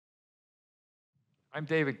I'm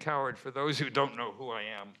David Coward. For those who don't know who I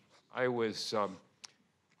am, I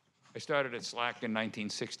started at SLAC in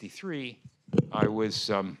 1963. I was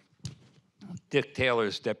Dick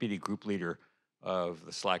Taylor's deputy group leader of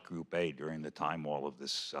the SLAC Group A during the time all of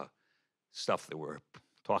this stuff that we're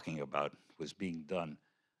talking about was being done.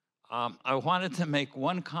 I wanted to make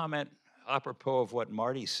one comment apropos of what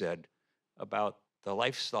Marty said about the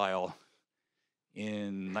lifestyle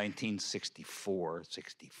in 1964,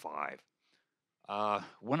 65.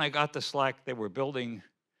 When I got to SLAC, they were building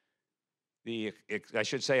I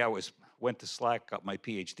should say went to SLAC, got my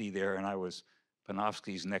PhD there, and I was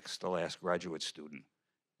Panofsky's next to last graduate student.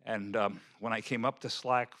 And when I came up to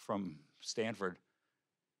SLAC from Stanford,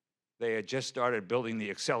 they had just started building the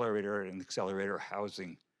accelerator and accelerator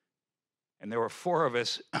housing. And there were 4 of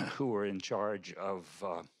us who were in charge of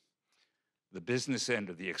the business end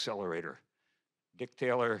of the accelerator. Dick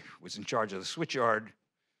Taylor was in charge of the switchyard.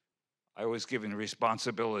 I was given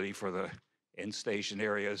responsibility for the end station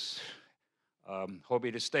areas.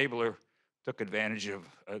 Hobie the Stabler took advantage of,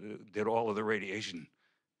 did all of the radiation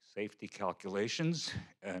safety calculations,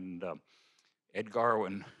 and Ed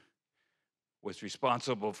Garwin was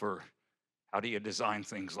responsible for how do you design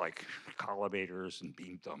things like collimators and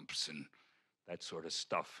beam dumps and that sort of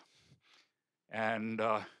stuff. And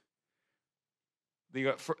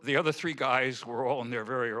the other 3 guys were all in their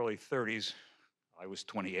very early 30s. I was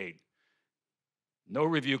 28. No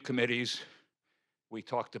review committees. We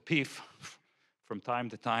talked to Peef from time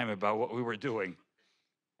to time about what we were doing.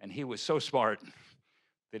 And he was so smart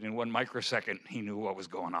that in 1 microsecond, he knew what was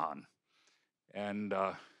going on. And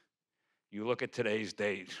you look at today's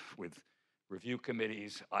date with review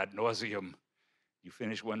committees ad nauseum. You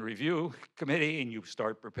finish 1 review committee and you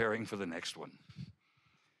start preparing for the next one.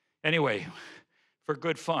 Anyway, for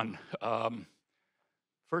good fun,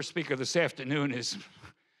 first speaker this afternoon is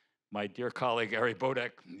my dear colleague, Ari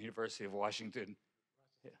Bodek from the University of Washington.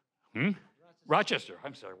 Rochester,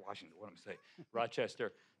 I'm sorry, Washington, what am I saying?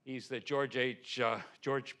 Rochester. He's the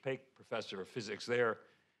George Pake Professor of Physics there.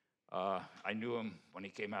 I knew him when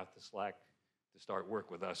he came out to SLAC to start work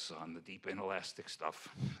with us on the deep inelastic stuff.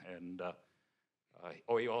 And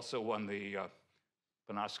he also won the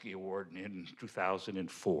Panofsky Award in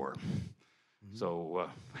 2004. So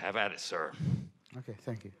have at it, sir. Okay,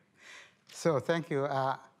 thank you. So thank you.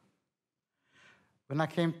 When I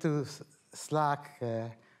came to SLAC,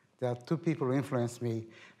 there are 2 people who influenced me.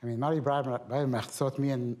 I mean, Mary Breimach taught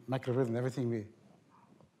me in microrhythm everything we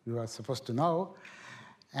were supposed to know.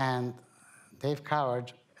 And Dave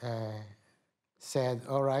Coward said,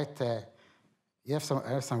 all right, I have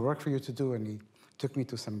some work for you to do. And he took me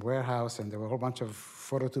to some warehouse, and there were a whole bunch of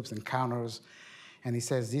phototubes and counters. And he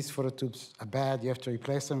says, these phototubes are bad. You have to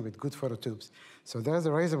replace them with good phototubes. So there's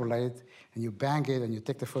a razor blade, and you bang it, and you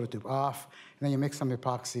take the phototube off, and then you make some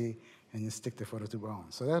epoxy, and you stick the phototube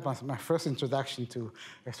on. So that was my first introduction to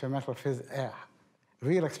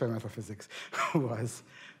real experimental physics was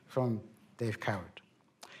from Dave Coward.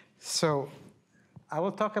 So I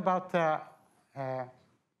will talk about the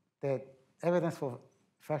evidence for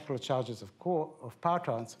fractional charges of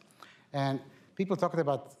partons. And people talked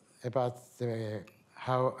about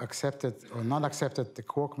how accepted or not accepted the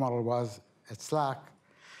Quark model was at SLAC.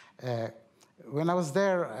 When I was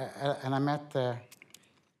there and I met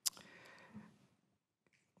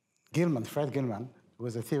Fred Gilman, who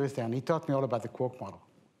was a theorist there, and he taught me all about the Quark model.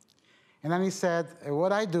 And then he said,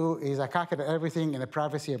 what I do is I calculate everything in the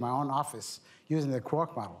privacy of my own office using the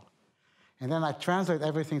Quark model. And then I translate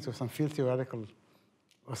everything to some field theoretical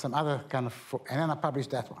or some other kind of, and then I publish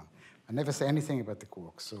that one. I never say anything about the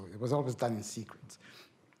quarks, so it was always done in secret.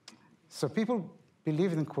 So people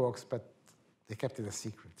believed in quarks, but they kept it a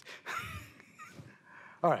secret.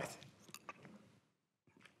 All right.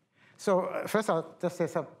 So first I'll just say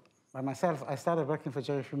something by myself. I started working for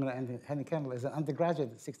Jerry Friedman and Henry Kendall as an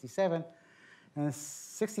undergraduate in '67. And in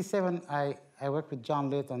 '67, I worked with John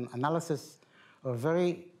Litt on analysis of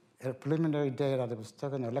very preliminary data that was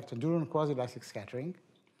taken on electron-deuteron quasi-elastic scattering.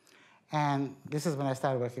 And this is when I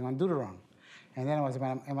started working on deuteron. And then I was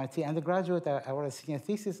an MIT undergraduate. I wrote a senior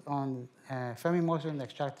thesis on Fermi motion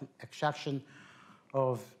extraction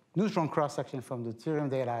of neutron cross-section from the deuterium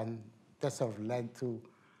data, and that sort of led to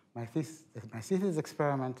my thesis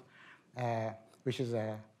experiment, which is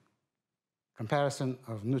a comparison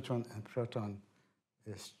of neutron and proton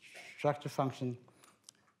structure function.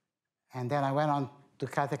 And then I went on to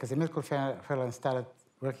Caltech as a medical fellow and started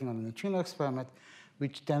working on the neutrino experiment,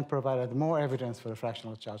 which then provided more evidence for the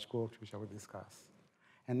fractional charge quark, which I will discuss.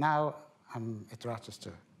 And now I'm at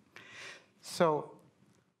Rochester. So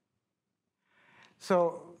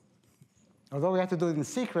although we had to do it in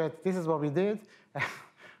secret, this is what we did.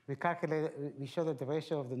 We calculated, we showed that the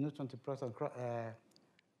ratio of the neutron to proton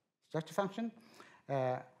structure function.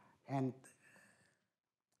 And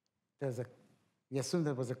we assumed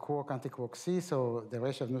there was a quark, anti-quark C, so the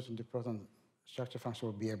ratio of neutron to proton structure function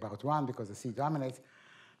will be about 1 because the C dominates.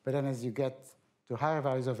 But then as you get to higher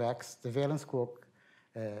values of X, the valence quark,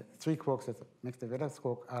 3 quarks that makes the valence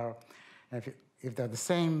quark are, if they're the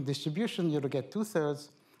same distribution, you'll get 2/3,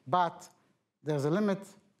 but there's a limit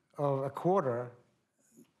of 1/4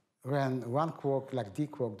 when 1 quark, like D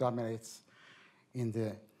quark, dominates in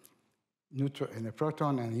the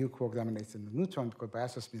proton, and U quark dominates in the neutron because by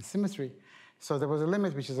isospin symmetry. So there was a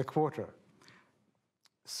limit which is 1/4.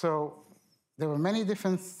 So there were many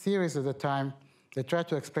different theories at the time that tried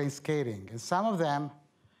to explain scaling, and some of them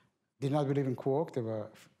did not believe in quark.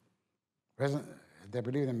 They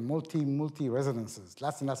believed in multi resonances,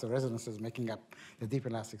 lots and lots of resonances making up the deep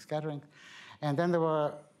elastic scattering. And then there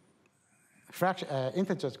were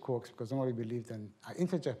integer quarks because nobody believed in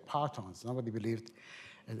integer partons. Nobody believed.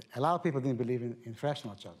 A lot of people didn't believe in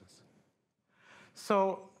fractional charges.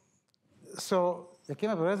 So they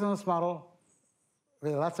came up with a resonance model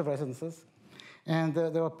with lots of resonances. And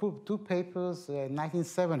there were 2 papers in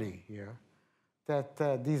 1970 here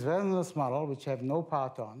that these resonance models, which have no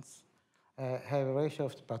partons, have a ratio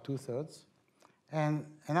of about 2/3. And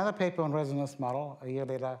another paper on resonance model a year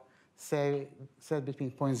later said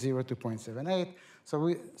between 0.0 to 0.78.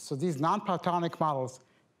 So these non-partonic models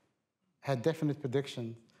had definite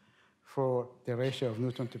prediction for the ratio of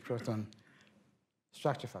neutron to proton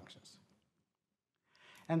structure functions.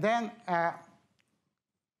 And then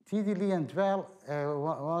T.D. Lee and Dwell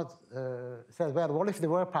said, well, what if there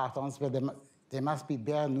were partons, but there must be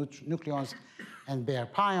bare nucleons and bare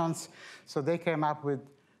pions? So they came up with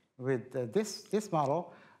this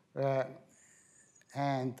model,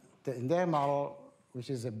 and in their model, which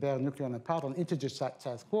is a bare nucleon and proton, integer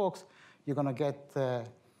size quarks, you're going to get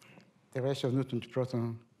the ratio of neutron to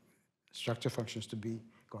proton structure functions to be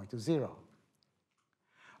going to 0.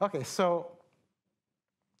 Okay, so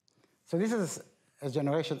this is a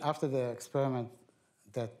generation after the experiment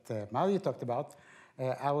that Mario talked about.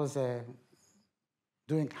 I was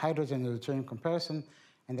doing hydrogen and deuterium comparison,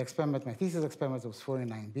 and the experiment, my thesis experiment was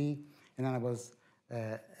 49B, and then I was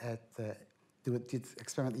did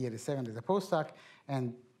experiment E87 as a postdoc,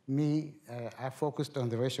 and I focused on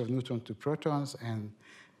the ratio of neutron to protons, and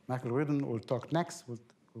Michael Ridden will talk next. Will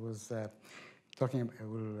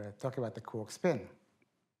talk about the quark spin.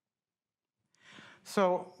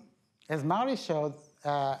 So, as Maury showed,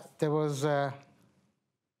 there were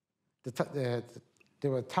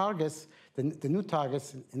targets, the new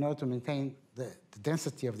targets, in order to maintain the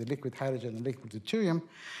density of the liquid hydrogen and liquid deuterium,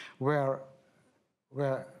 were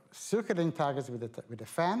circulating targets with a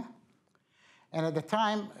fan. And at the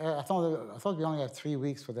time, I thought we only had 3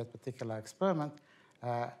 weeks for that particular experiment.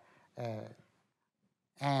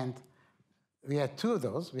 And we had 2 of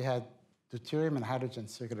those. We had deuterium and hydrogen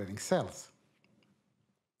circulating cells.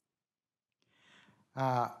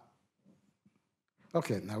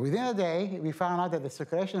 Okay, now within a day, we found out that the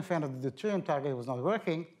circulation fan of the deuterium target was not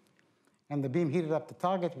working, and the beam heated up the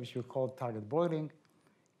target, which we called target boiling,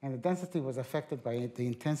 and the density was affected by the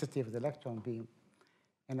intensity of the electron beam.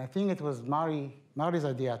 And I think it was Maury's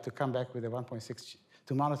idea to come back with a 1.6,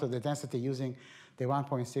 to monitor the density using the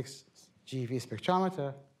 1.6 GeV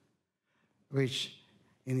spectrometer, which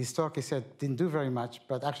in his talk he said didn't do very much,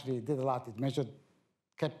 but actually it did a lot. It measured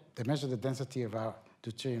the density of our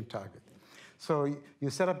deuterium target. So you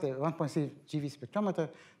set up the 1.6 GeV spectrometer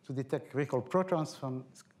to detect recalled protons from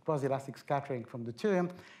quasi-elastic scattering from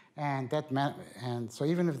deuterium, and so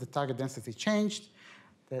even if the target density changed,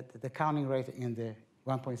 the counting rate in the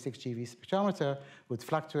 1.6 GeV spectrometer would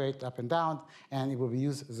fluctuate up and down, and it will be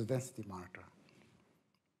used as a density monitor.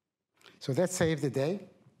 So that saved the day.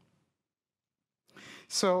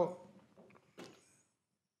 So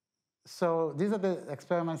these are the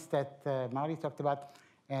experiments that Maury talked about,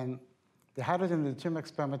 and the hydrogen and deuterium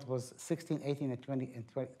experiment was 16, 18, and 20, and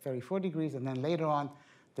 34 degrees, and then later on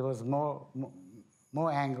there was more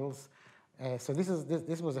angles. So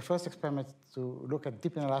this was the first experiment to look at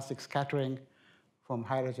deep inelastic scattering from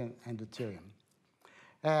hydrogen and deuterium.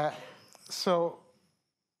 So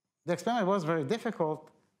the experiment was very difficult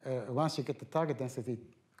once you get the target density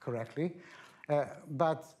correctly,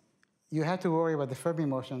 but you had to worry about the Fermi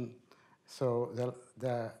motion, so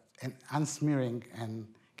the unsmearing and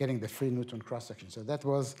getting the free neutron cross-section. So that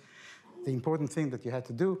was the important thing that you had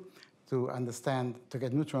to do to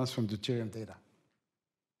get neutrons from deuterium data.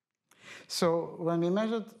 So when we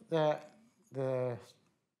measured the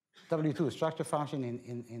W2, structure function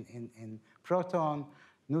in proton,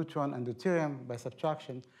 neutron, and deuterium by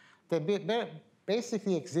subtraction. They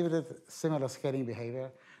basically exhibited similar scaling behavior.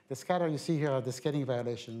 The scatter you see here are the scaling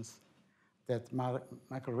violations that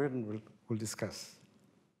Michael Reardon will discuss.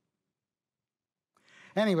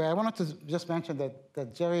 Anyway, I wanted to just mention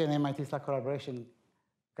that Jerry and MIT SLAC collaboration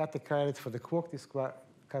got the credit for the Quark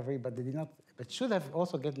discovery, but they did not, but should have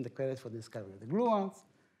also gotten the credit for the discovery of the gluons,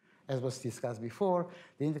 as was discussed before.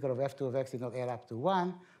 The integral of f2 of x did not add up to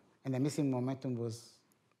 1, and the missing momentum was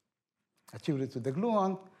attributed to the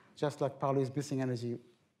gluon, just like Pauli's missing energy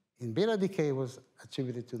in beta decay was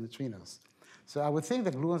attributed to neutrinos. So I would think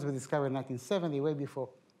the gluons were discovered in 1970, way before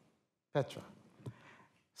Petra.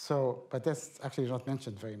 So, but that's actually not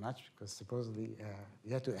mentioned very much, because supposedly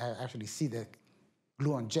you had to actually see the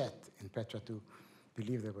gluon jet in Petra to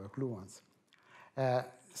believe there were gluons. And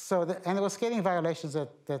there were scaling violations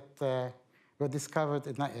that were discovered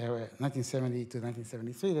in 1970 to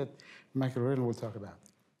 1973 that Michael Reardon will talk about.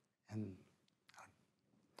 And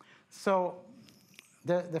so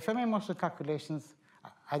the Fermi motion calculations,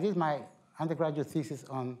 I did my undergraduate thesis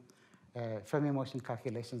on Fermi motion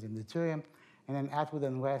calculations in deuterium, and then Atwood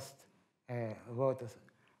and West wrote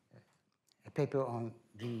a paper on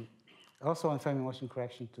also on Fermi motion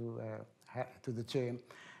correction to deuterium.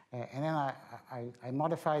 And then I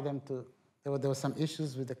modified them to, there were some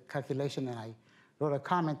issues with the calculation, and I wrote a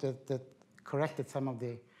comment that corrected some of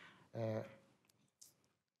the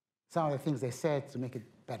things they said to make it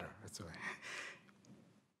better. That's all right.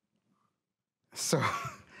 So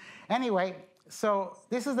anyway, so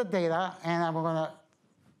this is the data, and I'm going to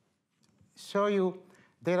show you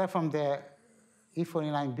data from the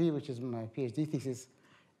E49B, which is my PhD thesis,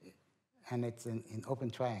 and it's in open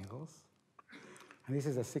triangles. And this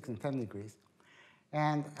is at 6 and 10 degrees.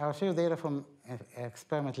 And I'll show you data from an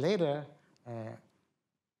experiment later,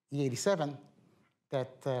 E87,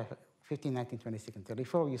 that 15, 19, 26, and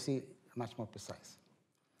 34, you see much more precise.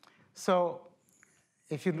 So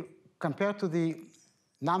if you compare to the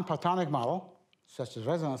non-partonic model, such as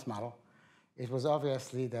resonance model, it was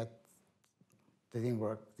obviously that they didn't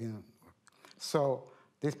work. So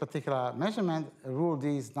this particular measurement ruled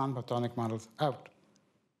these non-partonic models out.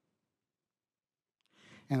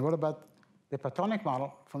 And what about the partonic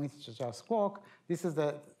model from integer Charles Quark? This is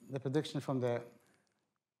the prediction from the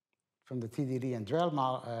TDD and Drell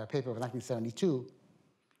paper of 1972,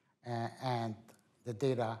 and the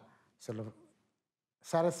data sort of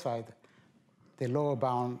satisfied the lower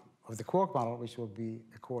bound of the Quark model, which will be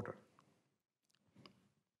a quarter.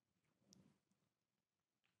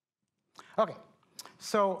 Okay,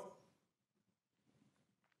 so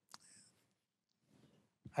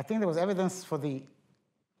I think there was evidence for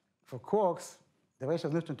quarks. The ratio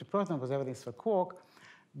of neutron to proton was evidence for quark,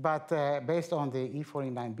 but based on the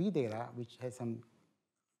E49B data, which had some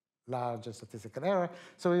larger statistical error.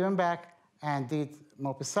 So we went back and did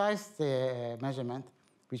more precise measurement,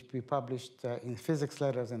 which we published in Physics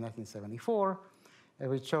Letters in 1974,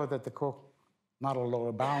 which showed that the Quark model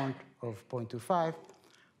lower bound of 0.25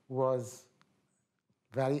 was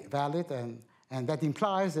valid, and that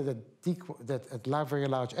implies that at very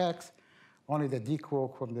large x, only the d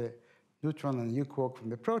quark from the neutron and u quark from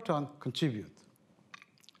the proton contribute.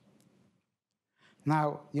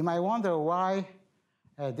 Now, you might wonder why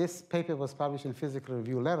this paper was published in Physical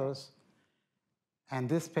Review Letters, and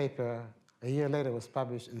this paper, a year later, was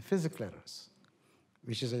published in Physics Letters,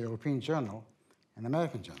 which is a European journal, an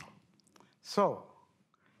American journal. So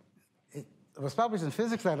it was published in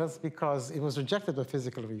Physics Letters because it was rejected by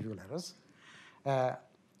Physical Review Letters.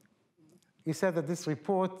 He said that this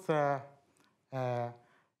report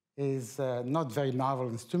is not very novel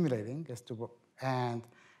and stimulating, and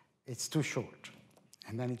it's too short.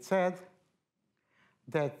 And then it said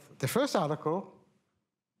that the first article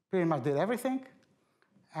pretty much did everything,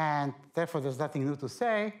 and therefore there's nothing new to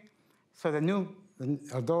say. So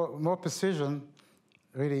although more precision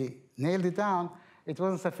really nailed it down, it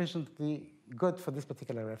wasn't sufficiently good for this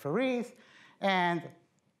particular referees. And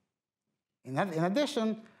in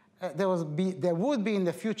addition, there would be in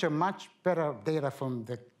the future much better data from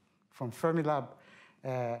Fermilab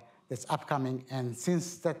that's upcoming. And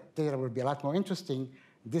since that data will be a lot more interesting,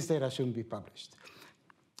 this data shouldn't be published.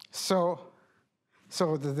 So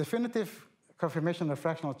the definitive confirmation of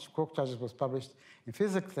fractional Quark charges was published in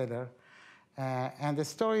Physics Letter. And the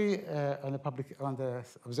story on the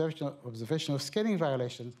observational scaling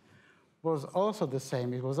violations was also the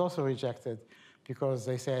same. It was also rejected because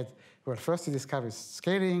they said, well, first they discovered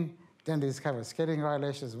scaling, then they discovered scaling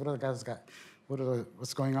violations. What are the guys got?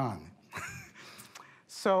 What's going on?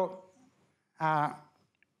 So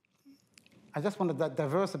I just want to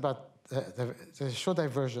diverse about the short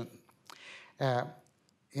diversion.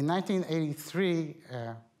 In 1983,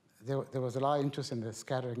 there was a lot of interest in the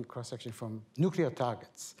scattering cross-section from nuclear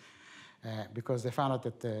targets because they found out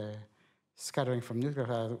that the scattering from nuclear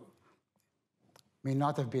targets may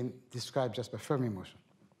not have been described just by Fermi motion.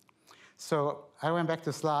 So I went back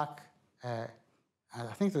to SLAC,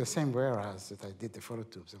 I think to the same warehouse that I did the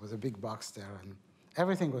phototubes. There was a big box there, and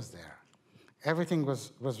everything was there. Everything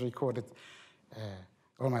was recorded.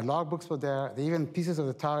 All my logbooks were there. Even pieces of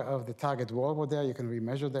the target wall were there. You can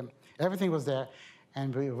remeasure them. Everything was there.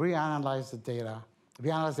 And we reanalyzed the data.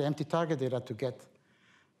 We analyzed the empty target data to get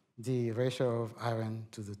the ratio of iron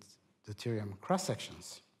to the deuterium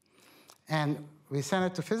cross-sections. And we sent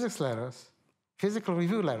it to physical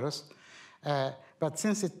review letters. But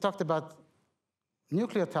since it talked about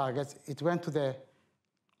nuclear targets, it went to the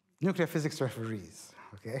nuclear physics referees,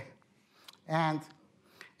 okay? And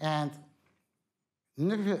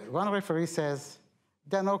one referee says,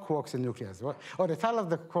 there are no quarks in nucleus. Or the title of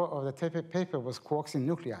the paper was Quarks in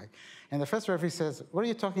Nuclei. And the first referee says, what are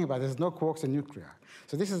you talking about? There's no quarks in nuclei.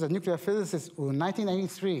 So this is a nuclear physicist who in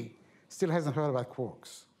 1983 still hasn't heard about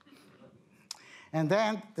quarks. And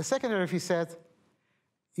then the second referee said,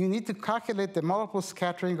 you need to calculate the multiple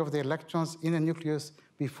scattering of the electrons in the nucleus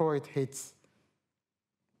before it hits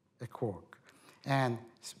a quark, and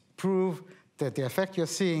prove that the effect you're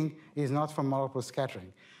seeing is not from multiple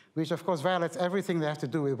scattering, which of course violates everything they have to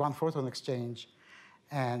do with one photon exchange.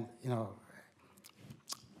 And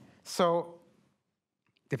so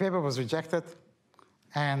the paper was rejected,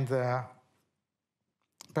 and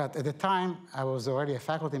but at the time I was already a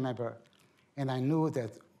faculty member, and I knew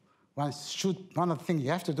that one of the things you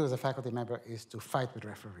have to do as a faculty member is to fight with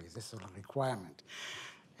referees. This is a requirement.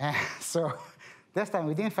 And so this time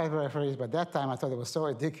we didn't fight with referees, but that time I thought it was so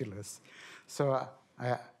ridiculous. So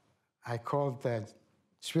I called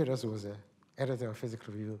Schwitters, who was the editor of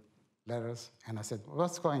Physical Review Letters, and I said,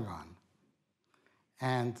 what's going on?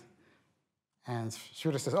 And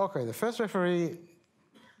Schwitters says, okay, the first referee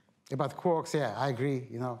about quarks, yeah, I agree,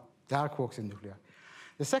 there are quarks in nuclei.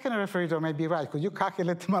 The second referee, though, may be right. Could you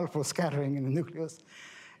calculate the multiple scattering in the nucleus?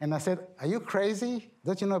 And I said, are you crazy?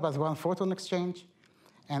 Don't you know about one photon exchange?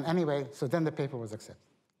 And anyway, so then the paper was accepted.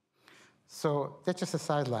 So that's just a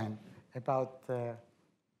sideline about the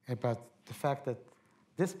fact that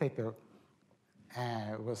this paper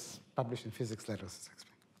was published in Physics Letters.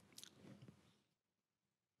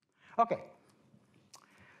 Okay.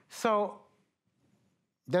 So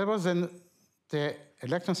there was the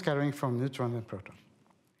electron scattering from neutron and proton.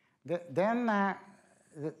 Then,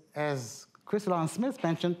 as Chris Smith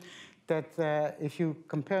mentioned, that if you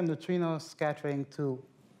compare neutrino scattering to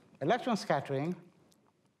electron scattering,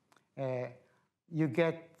 you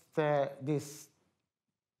get this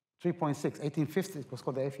 3.6, 1850, it was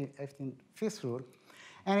called the 18th rule.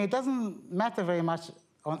 And it doesn't matter very much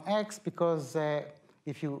on X because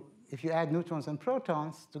if you add neutrons and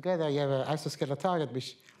protons together, you have an isoscalar target,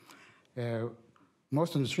 which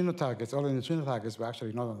most of the neutrino targets, all the neutrino targets were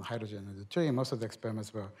actually not on hydrogen and deuterium. Most of the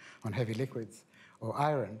experiments were on heavy liquids or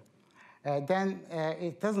iron. Then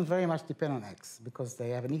it doesn't very much depend on X because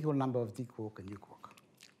they have an equal number of d quark and u quark.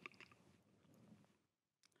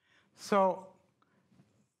 So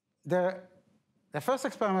the first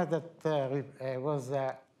experiment that was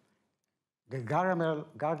the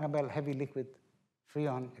Gargamel heavy liquid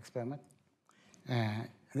freon experiment.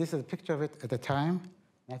 This is a picture of it at the time,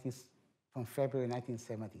 from February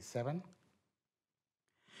 1977.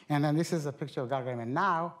 And then this is a picture of Gargamel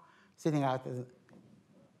now, sitting out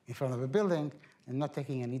in front of a building and not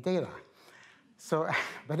taking any data. So,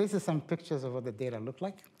 but this is some pictures of what the data look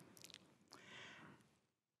like.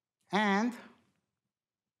 And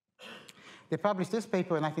they published this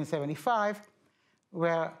paper in 1975,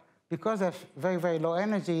 where because of very, very low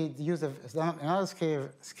energy, the use of another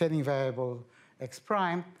scaling variable, X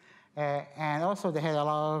prime, and also they had a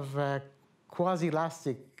lot of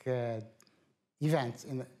quasi-elastic events,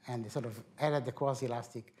 and they sort of added the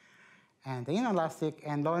quasi-elastic and the inelastic,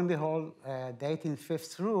 and lo and behold, the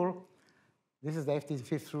 18th rule, this is the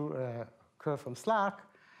 18th rule curve from SLAC,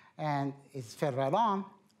 and it fell right on.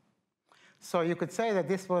 So you could say that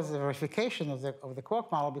this was a verification of the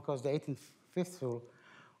quark model because the 18th rule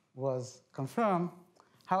was confirmed.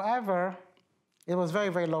 However, it was very,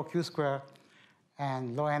 very low Q square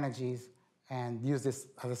and low energies and used this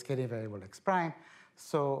other scaling variable X prime.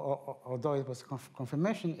 So although it was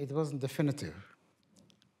confirmation, it wasn't definitive.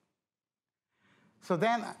 So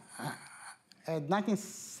then, in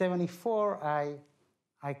 1974,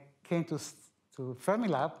 I came to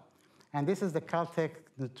Fermilab, And this is the Caltech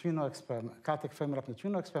neutrino experiment, Caltech Fermilab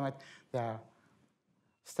neutrino experiment. There are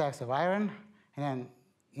stacks of iron, and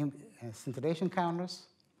then scintillation counters,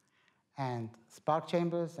 and spark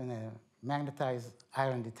chambers, and a magnetized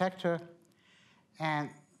iron detector. And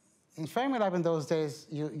in Fermilab in those days,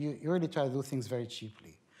 you really try to do things very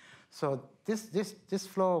cheaply. So this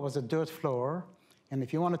floor was a dirt floor, and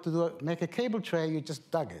if you wanted to make a cable tray, you just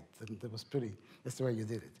dug it, and it was pretty. That's the way you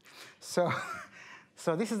did it. So,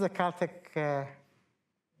 so this is the Caltech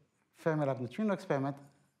Fermilab neutrino experiment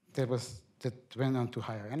that went on to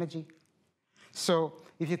higher energy. So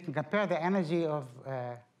if you can compare the energy of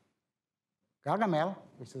Gargamel,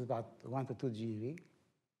 which is about 1 to 2 GeV,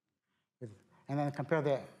 and then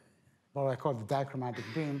compare what I call the dichromatic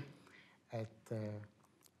beam at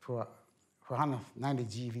for 190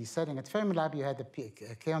 GeV setting. At Fermilab, you had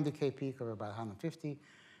a k-on decay peak of about 150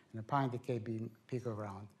 and a pi decay peak of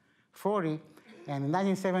around 40. And in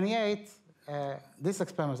 1978, this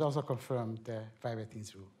experiment was also confirmed the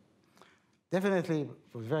 5/18 rule. Definitely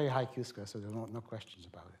with very high Q-square, so there are no questions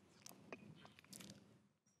about it.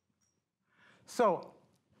 So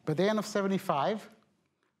by the end of 75,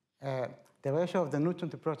 the ratio of the neutron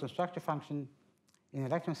to proton structure function in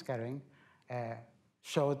electron scattering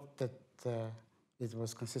showed that it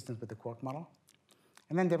was consistent with the quark model.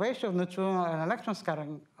 And then the ratio of neutron and electron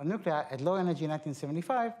scattering on nuclei at low energy in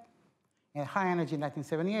 1975 and high energy in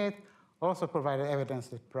 1978 also provided evidence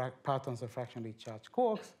that partons are fractionally charged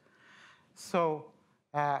quarks. So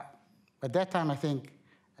at that time, I think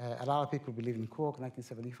a lot of people believed in quark in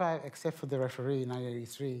 1975, except for the referee in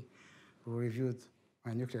 1983 who reviewed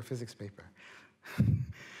my nuclear physics paper.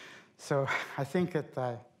 So I think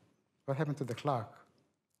that what happened to the clock?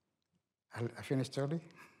 I finished early?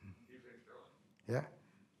 You finished early? Yeah? Yeah,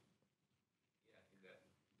 you got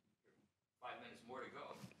 5 minutes more to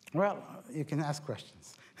go. Well, you can ask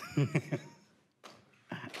questions.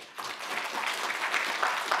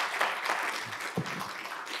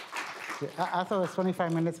 I thought it was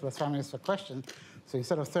 25 minutes plus 5 minutes for questions. So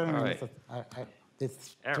instead of 30 minutes,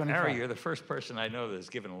 it's 25. Ari, you're the first person I know that's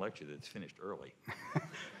given a lecture that's finished early.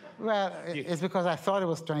 Well, it's because I thought it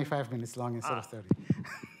was 25 minutes long instead of 30.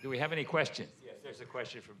 Do we have any questions? Yes, there's a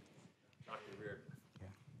question from Dr. Reardon. Yeah.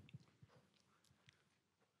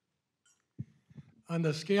 On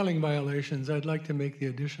the scaling violations, I'd like to make the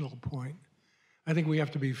additional point. I think we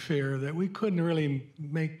have to be fair that we couldn't really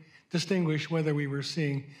distinguish whether we were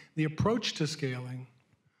seeing the approach to scaling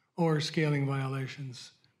or scaling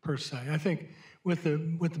violations per se. I think with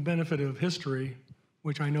the benefit of history,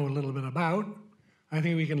 which I know a little bit about, I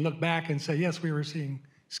think we can look back and say, yes, we were seeing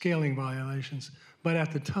scaling violations, but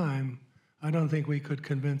at the time, I don't think we could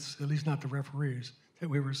convince, at least not the referees, that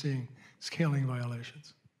we were seeing scaling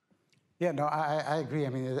violations. Yeah, no, I agree. I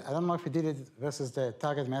mean, I don't know if we did it versus the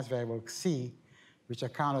target mass variable Xi, which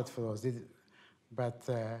accounted for those. But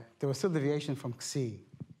there was still deviation from Xi,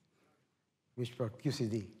 which were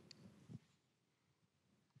QCD.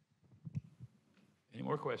 Any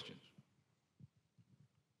more questions?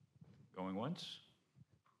 Going once?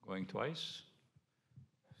 Going twice?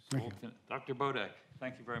 Dr. Bodek,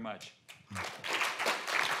 thank you very much.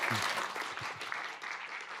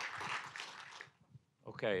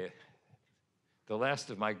 Okay, the last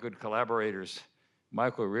of my good collaborators,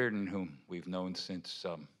 Michael Reardon, whom we've known since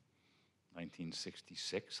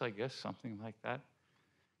 1966, I guess, something like that.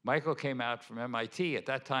 Michael came out from MIT. At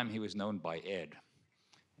that time, he was known by Ed.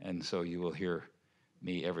 And so you will hear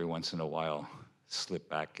me every once in a while slip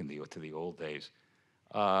back to the old days.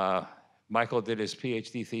 Michael did his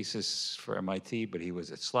PhD thesis for MIT, but he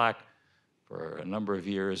was at SLAC for a number of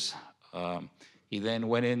years. He then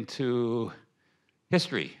went into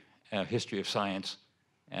history of science,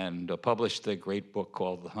 and published a great book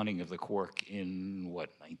called The Hunting of the Quark in,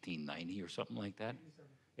 what, 1990 or something like that?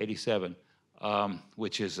 87,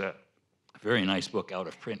 which is a very nice book, out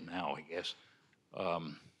of print now, I guess,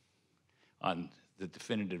 on the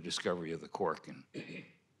definitive discovery of the quark, and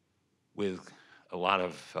with a lot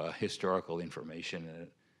of historical information.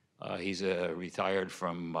 He's a retired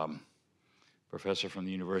professor from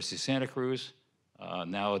the University of Santa Cruz,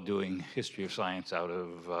 now doing history of science out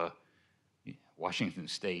of Washington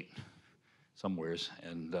State, somewheres,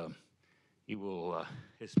 and he will.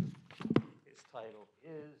 His title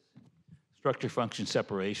is Structure Function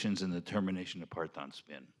Separations and the Determination of Parton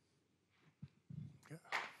Spin.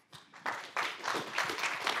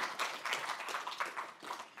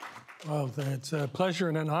 Well, it's a pleasure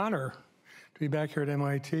and an honor to be back here at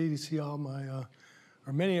MIT to see all my,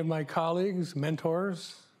 or many of my colleagues,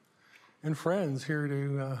 mentors, and friends here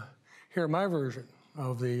to hear my version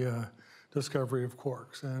of the discovery of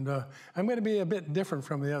quarks. And I'm going to be a bit different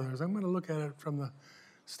from the others. I'm going to look at it from the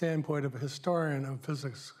standpoint of a historian of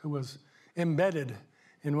physics who was embedded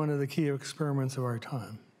in one of the key experiments of our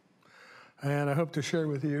time. And I hope to share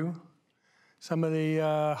with you some of the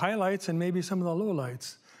highlights and maybe some of the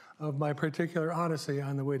lowlights of my particular odyssey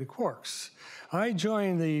on the way to quarks. I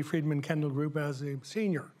joined the Friedman Kendall group as a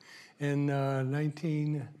senior in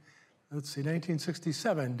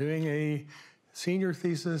 1967, doing a senior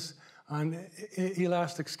thesis on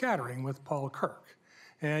elastic scattering with Paul Kirk.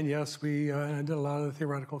 And yes, we did a lot of the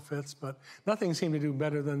theoretical fits, but nothing seemed to do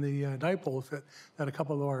better than the dipole fit that a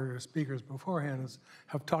couple of our speakers beforehand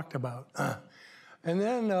have talked about. And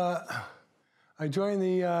then I joined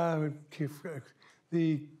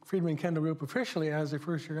the Friedman Kendall group officially as a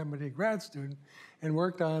first-year MIT grad student and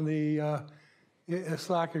worked on the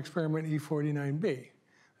SLAC experiment E49b.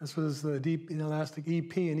 This was the deep inelastic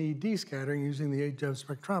EP and ED scattering using the 8-GeV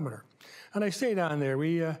spectrometer. And I stayed on there.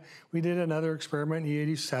 We did another experiment,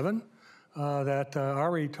 E87, that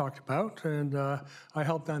Ari talked about, and I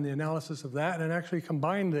helped on the analysis of that and actually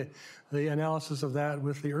combined the analysis of that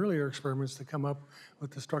with the earlier experiments to come up with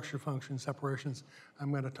the structure function separations I'm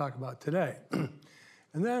going to talk about today.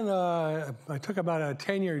 And then I took about a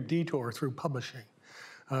 10-year detour through publishing,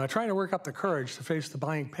 trying to work up the courage to face the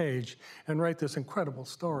blank page and write this incredible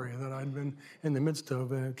story that I'd been in the midst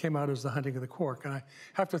of, and it came out as The Hunting of the Quark. And I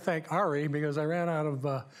have to thank Ari, because I ran out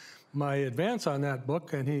of my advance on that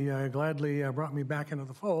book, and he gladly brought me back into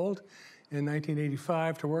the fold in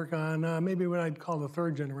 1985 to work on maybe what I'd call the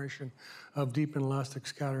third generation of deep inelastic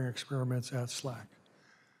scattering experiments at SLAC.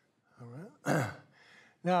 All right.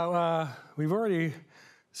 Now, we've already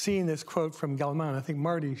seen this quote from Gell-Mann. I think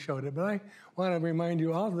Marty showed it, but I want to remind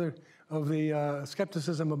you all of the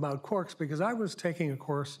skepticism about quarks, because I was taking a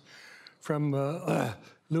course from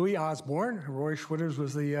Louis Osborne. Roy Schwitters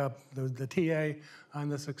was the TA on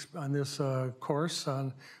this course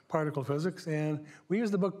on particle physics, and we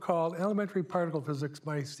used a book called Elementary Particle Physics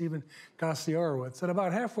by Stephen Gosdziorowicz. And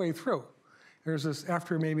about halfway through, there's this,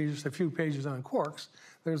 after maybe just a few pages on quarks,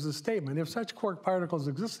 there's this statement: if such quark particles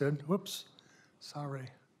existed,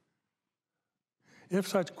 if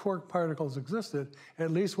such quark particles existed,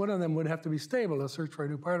 at least one of them would have to be stable. The search for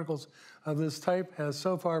new particles of this type has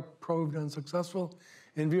so far proved unsuccessful.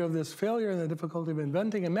 In view of this failure and the difficulty of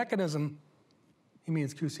inventing a mechanism, he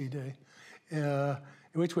means QCD,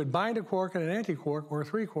 which would bind a quark and an anti-quark, or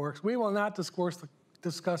three quarks, we will not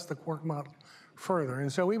discuss the quark model further. And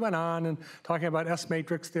so we went on and talking about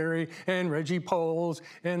S-matrix theory and Reggie poles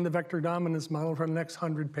and the vector dominance model for the next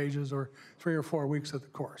 100 pages or 3 or 4 weeks of the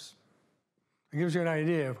course. It gives you an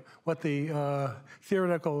idea of what the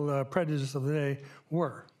theoretical prejudices of the day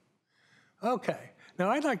were. Okay, now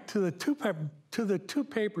I'd like to the two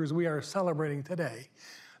papers we are celebrating today,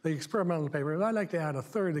 the experimental papers, I'd like to add a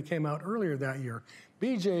third that came out earlier that year.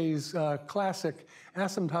 BJ's classic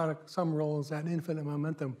asymptotic sum rolls at infinite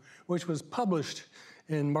momentum, which was published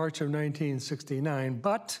in March of 1969,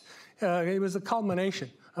 but it was a culmination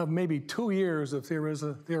of maybe 2 years of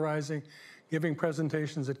theorizing, giving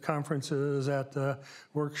presentations at conferences, at the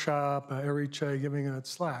workshop, Erice giving it at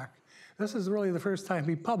SLAC. This is really the first time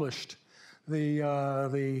he published the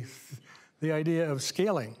idea of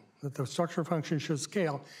scaling, that the structure function should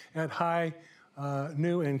scale at high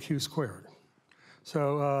nu and q squared.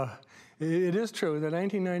 So it is true that the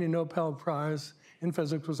 1990 Nobel Prize in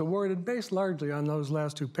Physics was awarded based largely on those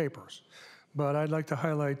last two papers. But I'd like to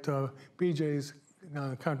highlight BJ's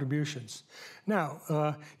contributions.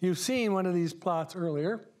 Now, you've seen one of these plots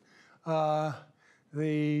earlier.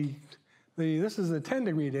 This is the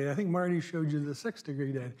 10-degree data. I think Marty showed you the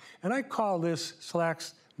 6-degree data. And I call this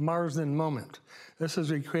SLAC's Marsden moment. This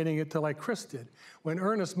is equating it to like Chris did. When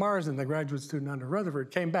Ernest Marsden, the graduate student under Rutherford,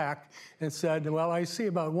 came back and said, well, I see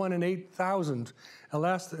about 1 in 8,000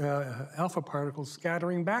 alpha particles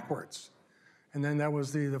scattering backwards. And then that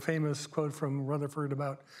was the famous quote from Rutherford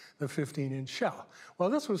about the 15-inch shell. Well,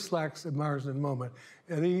 this was SLAC's Marsden moment.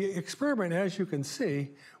 The experiment, as you can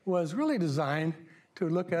see, was really designed to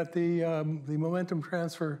look at the momentum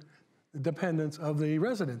transfer dependence of the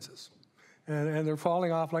resonances. And they're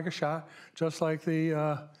falling off like a shot, just like the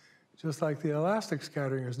elastic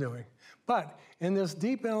scattering is doing. But in this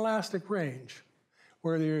deep inelastic range,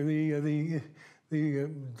 where the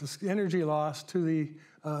energy loss to the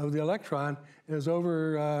electron is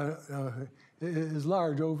is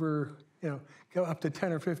large, over go up to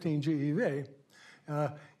 10 or 15 GeV.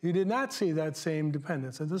 You did not see that same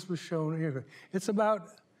dependence, and this was shown here. It's about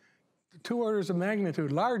 2 orders of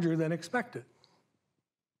magnitude larger than expected.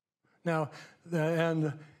 Now,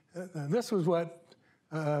 this was what,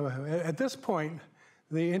 at this point,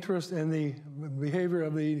 the interest in the behavior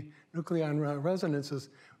of the nucleon resonances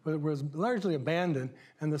was largely abandoned,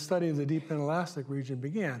 and the study of the deep inelastic region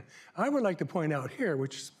began. I would like to point out here,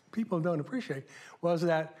 which people don't appreciate, was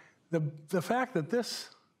that the fact that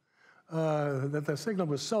that the signal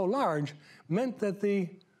was so large meant that the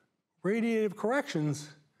radiative corrections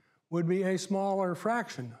would be a smaller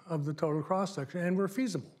fraction of the total cross-section and were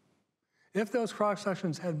feasible. If those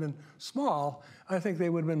cross-sections had been small, I think they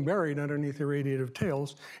would have been buried underneath the radiative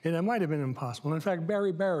tails, and it might have been impossible. In fact,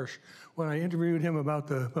 Barry Barish, when I interviewed him about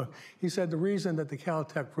the book, he said the reason that the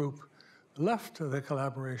Caltech group left the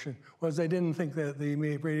collaboration was they didn't think that the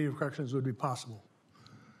radiative corrections would be possible.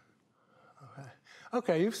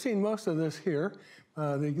 Okay, you've seen most of this here,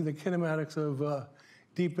 the kinematics of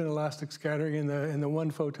deep inelastic scattering in the one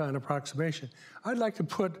photon approximation. I'd like to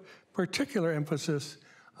put particular emphasis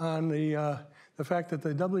on the fact that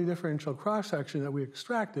the doubly differential cross-section that we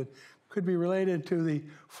extracted could be related to the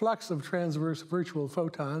flux of transverse virtual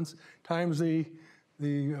photons times the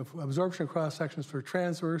absorption cross-sections for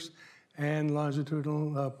transverse and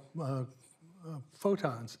longitudinal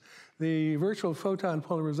photons. The virtual photon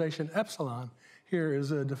polarization epsilon here is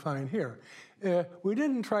defined here. We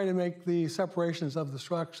didn't try to make the separations of the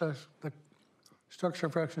structure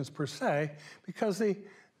fractions per se because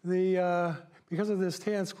because of this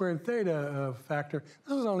tan squared theta factor,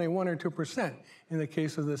 this was only 1 or 2% in the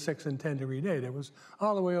case of the 6 and 10 degree data. It was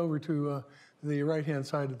all the way over to the right-hand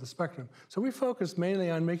side of the spectrum. So we focused mainly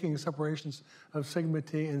on making separations of sigma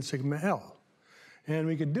t and sigma L. And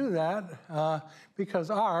we could do that because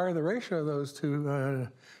R, the ratio of those two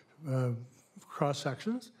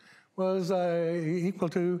cross-sections, was equal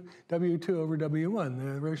to W2 over W1,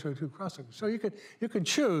 the ratio of two cross-sections. So you could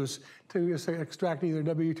choose to extract either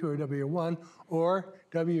W2 or W1 or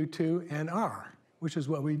W2 and R, which is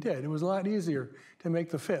what we did. It was a lot easier to make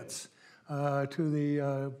the fits to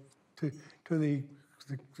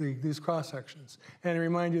these cross-sections. And to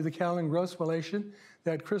remind you, the Callan-Gross relation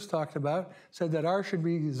that Chris talked about said that R should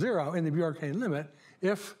be 0 in the Bjorkane limit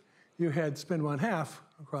if you had spin 1/2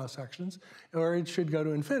 cross-sections, or it should go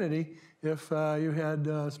to infinity if you had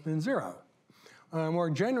spin 0. More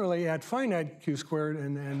generally, at finite q squared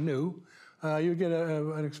and nu, you get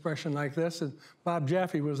an expression like this, and Bob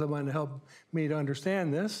Jaffe was the one to help me to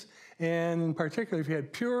understand this, and in particular, if you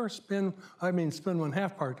had pure spin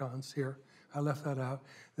 1/2 partons here, I left that out,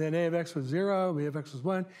 then A of x was 0, B of x was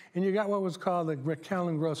 1, and you got what was called the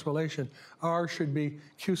Callan-Gross relation. R should be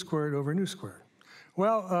q squared over nu squared.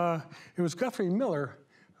 Well, it was Guthrie Miller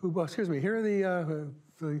who, here are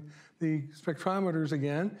the spectrometers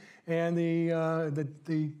again, and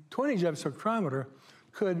the 20 Jeb spectrometer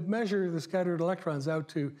could measure the scattered electrons out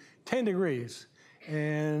to 10 degrees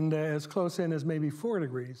and as close in as maybe 4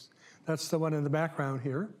 degrees. That's the one in the background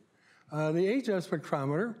here. The 8 Jeb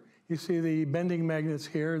spectrometer, you see the bending magnets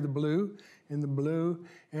here, the blue, and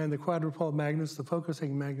the quadrupole magnets, the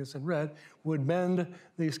focusing magnets in red, would bend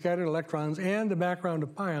the scattered electrons and the background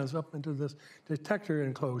of pions up into this detector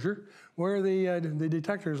enclosure, where the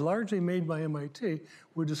detector is largely made by MIT,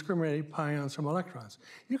 would discriminate pions from electrons.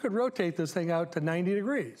 You could rotate this thing out to 90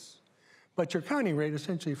 degrees, but your counting rate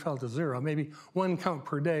essentially fell to 0, maybe 1 count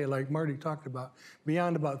per day, like Marty talked about,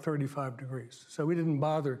 beyond about 35 degrees. So we didn't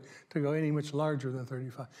bother to go any much larger than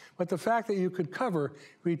 35. But the fact that you could cover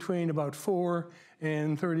between about 4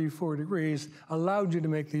 and 34 degrees allowed you to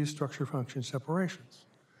make these structure function separations.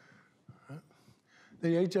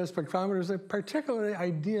 The HS spectrometers are particularly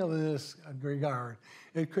ideal in this regard.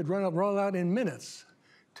 It could roll out in minutes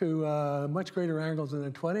to much greater angles than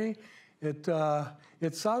the 20.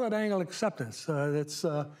 Its solid angle acceptance, its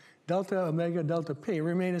delta, omega, delta P,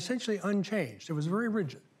 remained essentially unchanged. It was very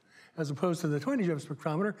rigid, as opposed to the 20 Jeb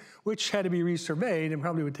spectrometer, which had to be resurveyed and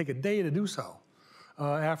probably would take a day to do so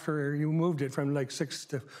after you moved it from like 6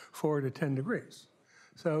 to 4 to 10 degrees.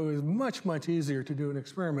 So it was much, much easier to do an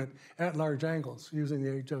experiment at large angles using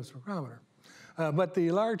the 8 Jeb spectrometer. But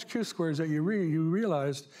the large q squares that you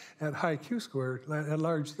realized at high q squared, at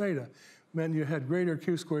large theta, meant you had greater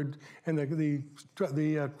q squared, and the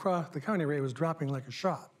counting rate was dropping like a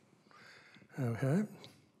shot. Okay.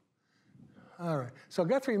 All right. So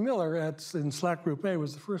Guthrie Miller in SLAC Group A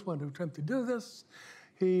was the first one to attempt to do this.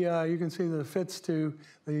 You can see the fits to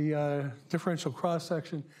the differential cross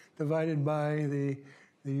section divided by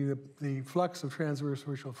the flux of transverse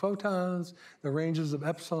virtual photons, the ranges of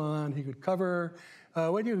epsilon he could cover.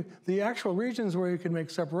 The actual regions where you could make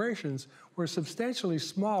separations were substantially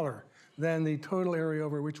smaller than the total area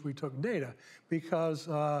over which we took data, because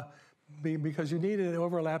you needed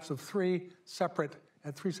overlaps of 3 separate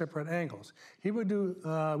angles. We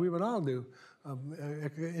would all do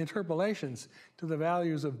interpolations to the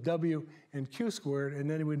values of W and Q squared, and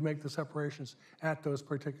then he would make the separations at those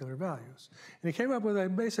particular values. And he came up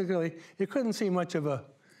with basically, you couldn't see much of a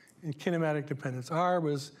kinematic dependence. R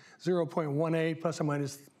was 0.18 plus or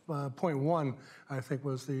minus 0.1, I think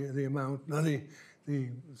was the amount, the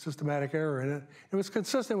systematic error in it. It was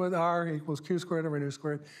consistent with R equals Q squared over nu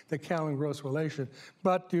squared, the Callan-Gross relation,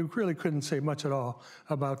 but you really couldn't say much at all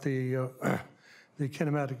about the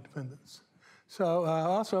kinematic dependence. So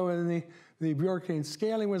also in the Bjorkian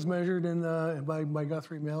scaling was measured by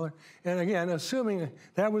Guthrie Miller. And again, assuming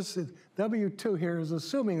that was, W2 here is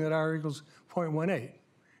assuming that R equals 0.18.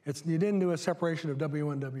 You didn't do a separation of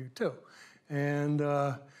W1, W2. And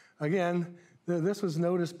again, this was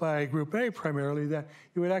noticed by Group A primarily, that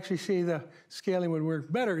you would actually see the scaling would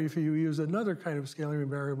work better if you use another kind of scaling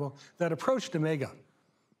variable that approached omega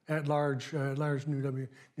at large nu W,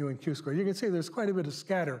 nu and Q squared. You can see there's quite a bit of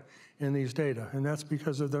scatter in these data, and that's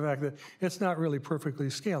because of the fact that it's not really perfectly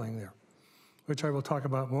scaling there, which I will talk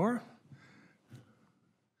about more.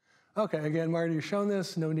 Okay, again, Marty has shown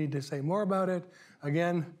this, no need to say more about it.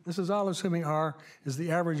 Again, this is all assuming R is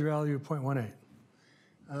the average value of 0.18.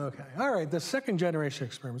 Okay, all right, the second generation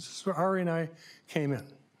experiments, this is where Ari and I came in,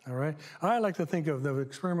 all right? I like to think of the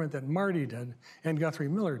experiment that Marty did and Guthrie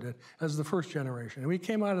Miller did as the first generation. And we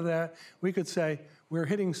came out of that, we could say we're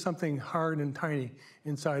hitting something hard and tiny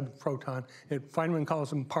inside the proton. Feynman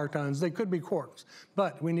calls them partons, they could be quarks,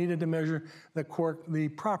 but we needed to measure the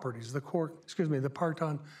properties, the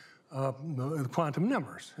parton the quantum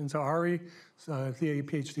numbers. And so Ari's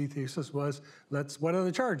PhD thesis was, what are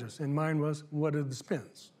the charges? And mine was, what are the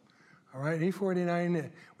spins? All right, E49,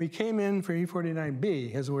 we came in for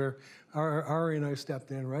E49b, is where Ari and I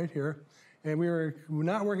stepped in right here. And we were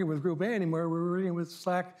not working with Group A anymore, we were working with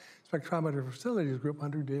SLAC Spectrometer Facilities Group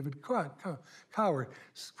under David Coward.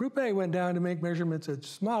 Group A went down to make measurements at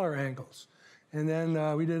smaller angles. And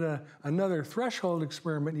then we did another threshold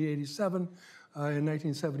experiment, E87, in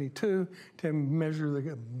 1972 to measure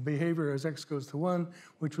the behavior as x goes to 1,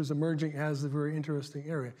 which was emerging as a very interesting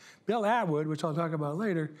area. Bill Atwood, which I'll talk about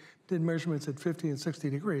later, did measurements at 50 and 60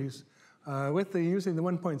 degrees using the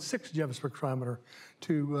 1.6 GeV spectrometer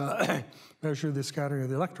to measure the scattering of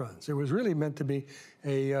the electrons. It was really meant to be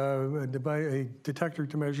a detector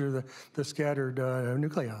to measure the scattered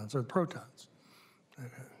nucleons or protons. Okay.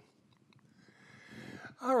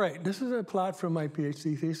 All right, this is a plot from my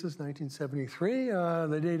PhD thesis, 1973.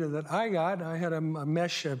 The data that I got, I had a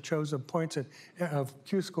mesh of chosen points of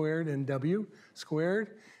Q squared and W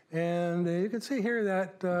squared. And you can see here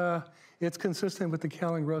that it's consistent with the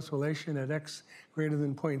Callan-Gross relation at x greater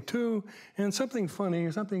than 0.2. And something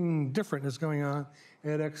funny, something different is going on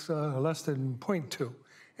at x less than 0.2.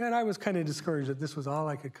 And I was kind of discouraged that this was all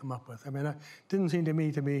I could come up with. I mean, it didn't seem to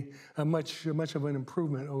me to be much of an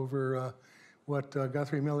improvement over what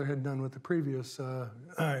Guthrie Miller had done with the previous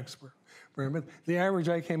experiment. The average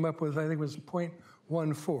I came up with, I think, was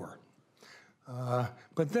 0.14.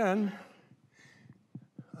 But then,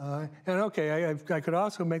 and okay, I could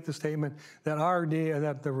also make the statement that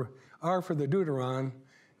the R for the deuteron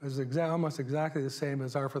is almost exactly the same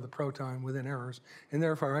as R for the proton within errors, and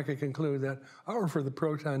therefore I could conclude that R for the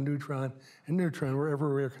proton, neutron, and neutron were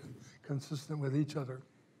everywhere consistent with each other.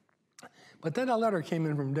 But then a letter came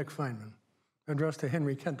in from Dick Feynman, addressed to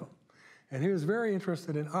Henry Kendall, and he was very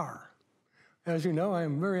interested in R. As you know, I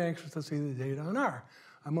am very anxious to see the data on R.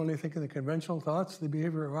 I'm only thinking the conventional thoughts, the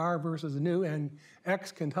behavior of R versus nu, and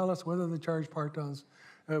X can tell us whether the charged partons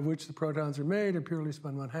of which the protons are made are purely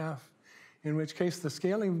spun 1/2, in which case the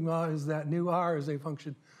scaling law is that nu R is a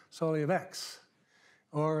function solely of X,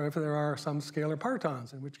 or if there are some scalar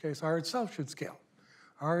partons, in which case R itself should scale.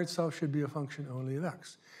 R itself should be a function only of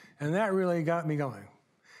X. And that really got me going,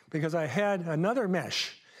 because I had another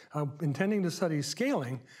mesh. Intending to study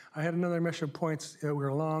scaling, I had another mesh of points that were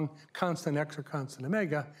along constant x or constant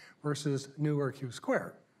omega versus nu or q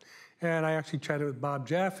squared. And I actually chatted with Bob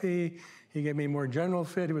Jaffe. He gave me a more general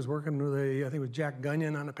fit. He was working with I think it was Jack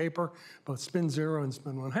Gunyon on a paper about spin 0 and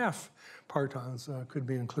spin 1/2 partons could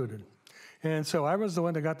be included. And so I was the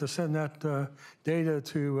one that got to send that data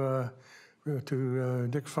to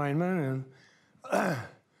Dick Feynman. And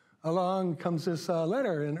along comes this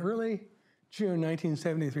letter in early June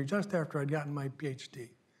 1973, just after I'd gotten my PhD.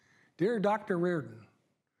 Dear Dr. Reardon,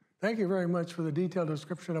 thank you very much for the detailed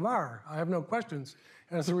description of R. I have no questions,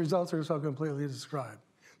 as the results are so completely described.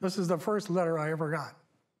 This is the first letter I ever got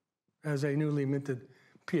as a newly minted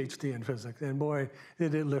PhD in physics, and boy,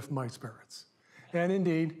 did it lift my spirits. And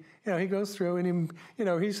indeed, he goes through, and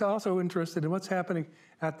he's also interested in what's happening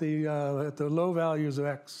at the low values of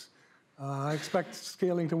X. I expect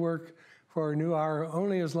scaling to work for nu r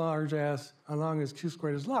only as long as q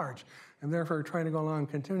squared is large, and therefore trying to go along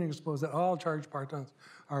continuing to suppose that all charged partons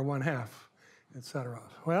are 1/2, et cetera.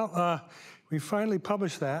 Well, we finally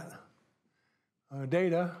published that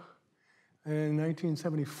data in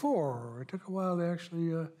 1974. It took a while to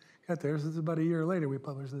actually get there. This is about a year later we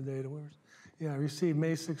published the data. Yeah, received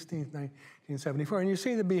May 16th, 1974. And you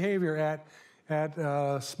see the behavior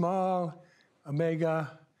at small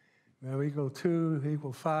omega equal 2,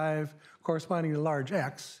 equal 5, corresponding to large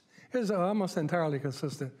x, is almost entirely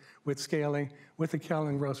consistent with scaling with the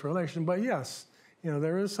Kelvin-Gross relation. But yes,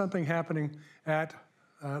 there is something happening at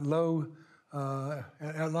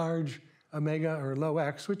large omega or low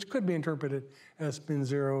x, which could be interpreted as spin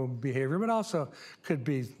zero behavior, but also could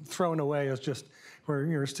be thrown away as just where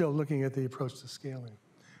you're still looking at the approach to scaling.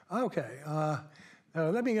 Okay,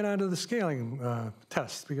 let me get on to the scaling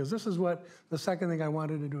test, because this is what the second thing I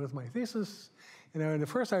wanted to do with my thesis. In the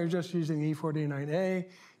first I was just using E49A,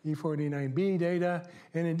 E49B data,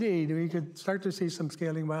 and indeed we could start to see some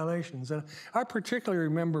scaling violations. And I particularly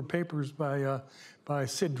remember papers by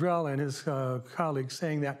Sid Drell and his colleagues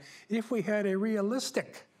saying that if we had a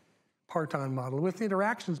realistic parton model with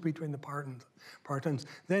interactions between the partons,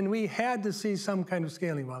 then we had to see some kind of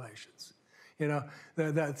scaling violations.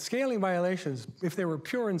 The scaling violations, if they were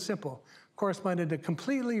pure and simple, corresponded to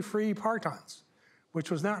completely free partons,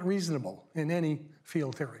 which was not reasonable in any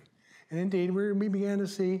field theory. And indeed, we began to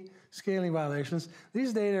see scaling violations.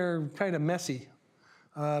 These data are kind of messy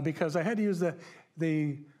because I had to use the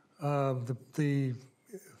 20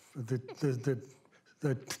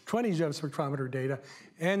 Zev spectrometer data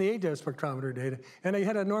and the 8 Zev spectrometer data, and I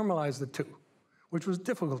had to normalize the two, which was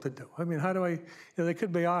difficult to do. I mean, how do I, they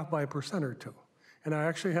could be off by 1% or 2. And I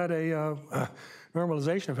actually had a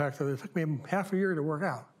normalization factor that took me half a year to work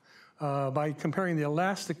out by comparing the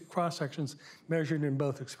elastic cross-sections measured in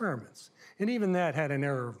both experiments. And even that had an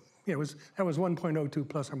error. That was 1.02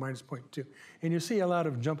 plus or minus 0.2. And you see a lot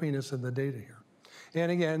of jumpiness in the data here.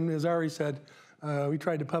 And again, as Ari said, we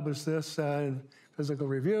tried to publish this in Physical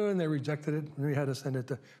Review, and they rejected it, and we had to send it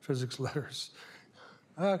to Physics Letters.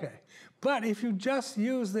 Okay, but if you just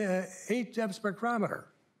use the 8 Zev spectrometer,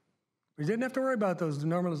 we didn't have to worry about those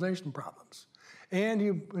normalization problems.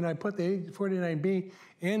 And when I put the 49B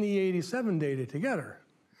and the 87 data together,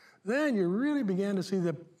 then you really began to see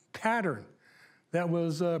the pattern that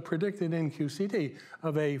was predicted in QCD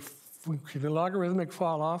of a logarithmic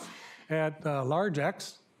fall off at large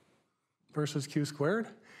x versus q squared,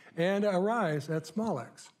 and a rise at small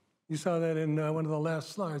x. You saw that in one of the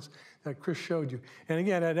last slides that Chris showed you. And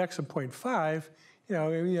again, at x of 0.5,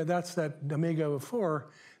 that's that omega of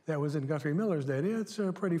 4 that was in Guthrie Miller's data. It's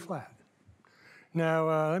pretty flat.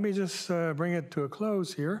 Now, let me just bring it to a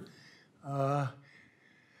close here.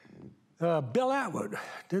 Bill Atwood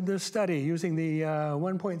did this study using the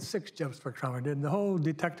 1.6 Zev spectrometer, did the whole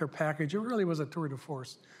detector package. It really was a tour de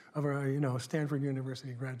force of a Stanford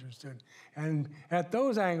University graduate student. And at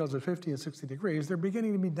those angles of 50 and 60 degrees, they're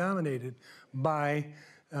beginning to be dominated by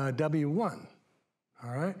W1,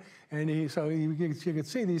 all right? And so you could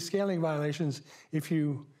see these scaling violations if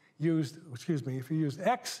you used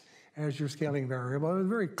X as your scaling variable. It was a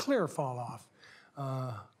very clear fall off.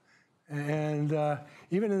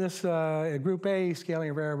 Even in this group A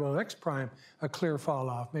scaling variable X prime, a clear fall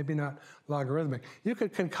off, maybe not logarithmic. You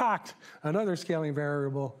could concoct another scaling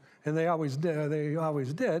variable, and they always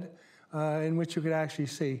did, in which you could actually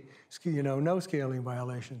see no scaling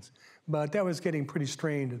violations. But that was getting pretty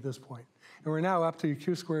strained at this point. And we're now up to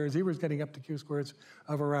q squareds. He was getting up to q squareds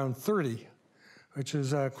of around 30, which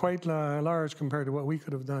is quite large compared to what we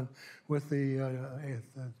could have done with the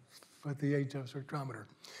 8 Zev spectrometer.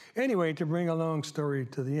 Anyway, to bring a long story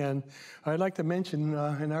to the end, I'd like to mention,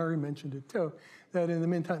 and Ari mentioned it too, that in the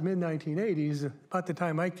mid-1980s, about the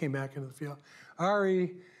time I came back into the field,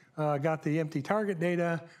 Ari got the empty target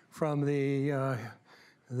data from the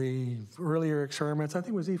earlier experiments. I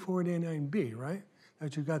think it was E49B, right?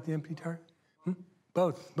 That you got the empty target?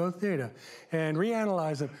 Both data, and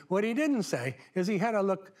reanalyze them. What he didn't say is he had to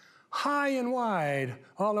look high and wide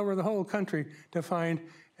all over the whole country to find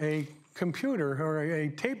a computer or a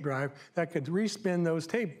tape drive that could respin those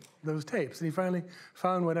tapes. And he finally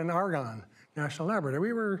found one in Argonne National Laboratory.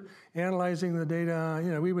 We were analyzing the data.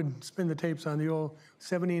 We would spin the tapes on the old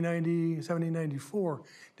 7094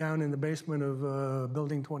 down in the basement of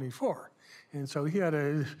Building 24. And so he had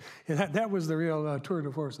that was the real tour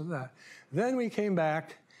de force of that. Then we came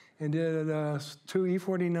back and did two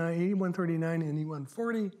E139 and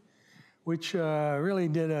E140, which really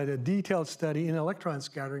did a detailed study in electron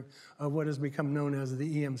scattering of what has become known as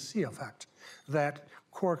the EMC effect, that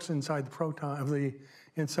quarks inside the proton of the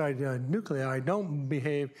inside nuclei don't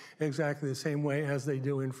behave exactly the same way as they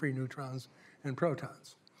do in free neutrons and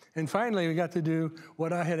protons. And finally, we got to do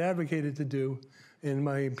what I had advocated to do in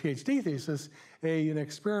my PhD thesis, an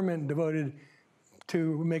experiment devoted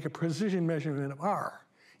to make a precision measurement of R,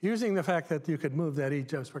 using the fact that you could move that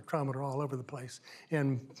EJEP spectrometer all over the place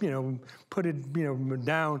and put it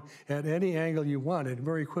down at any angle you wanted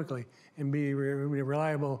very quickly and be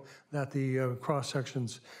reliable that the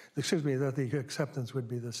cross-sections, that the acceptance would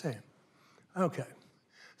be the same. Okay,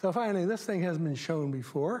 so finally, this thing has been shown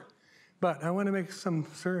before, but I want to make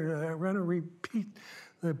I want to repeat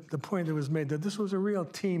the point that was made that this was a real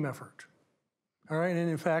team effort. All right, and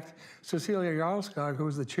in fact, Cecilia Jarlskog, who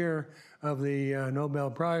was the chair of the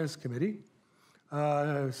Nobel Prize Committee,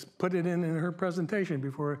 put it in her presentation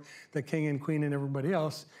before the king and queen and everybody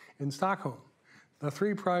else in Stockholm. The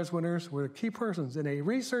 3 prize winners were key persons in a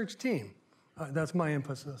research team, that's my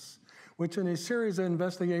emphasis, which in a series of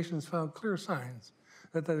investigations found clear signs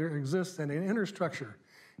that there exists an inner structure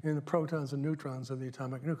in the protons and neutrons of the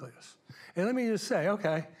atomic nucleus. And let me just say,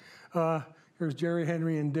 okay, here's Jerry,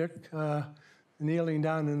 Henry, and Dick kneeling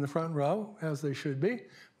down in the front row, as they should be.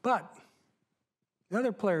 But the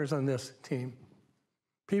other players on this team,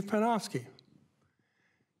 Pete Panofsky,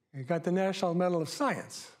 he got the National Medal of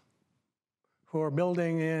Science for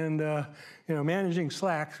building and managing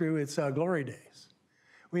SLAC through its glory days.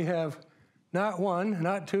 We have not 1,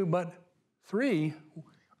 not 2, but 3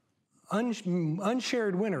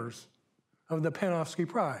 unshared winners of the Panofsky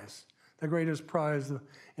Prize, the greatest prize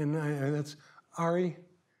and that's Ari,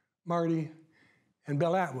 Marty, and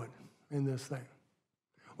Bill Atwood in this thing.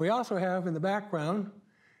 We also have in the background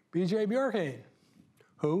B.J. Bjorkane,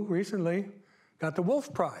 who recently got the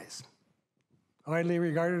Wolf Prize, widely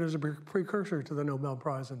regarded as a precursor to the Nobel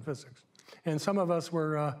Prize in physics. And some of us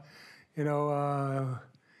were,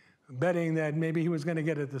 betting that maybe he was going to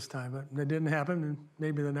get it this time, but it didn't happen, and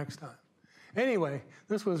maybe the next time. Anyway,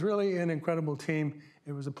 this was really an incredible team.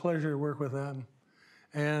 It was a pleasure to work with them.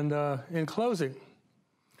 And in closing,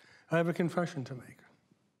 I have a confession to make.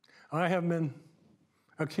 I have been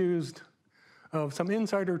accused of some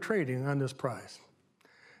insider trading on this prize.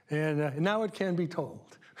 And now it can be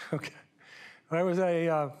told. Okay. I was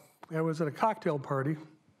at a cocktail party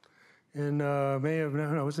in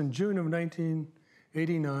it was in June of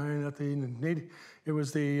 1989 it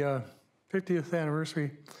was the 50th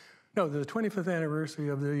anniversary, no, the 25th anniversary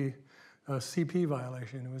of the CP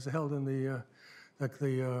violation. It was held in the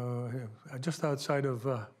just outside of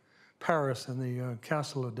Paris in the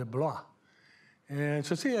Castle de Blois. And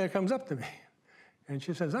Cecilia comes up to me and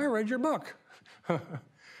she says, I read your book.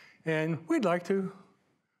 And we'd like to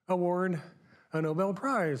award a Nobel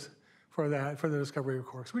Prize for that, for the discovery of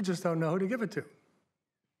quarks. We just don't know who to give it to.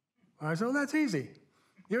 I said, well, that's easy.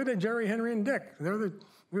 Give it to Jerry, Henry, and Dick. They're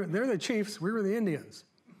the chiefs. We were the Indians.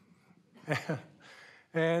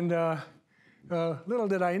 And little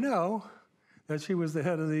did I know that she was the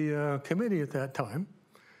head of the committee at that time.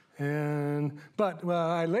 But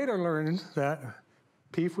I later learned that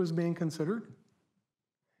PEEF was being considered,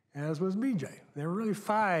 as was BJ. There were really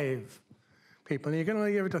 5 people, and you can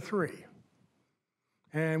only give it to 3.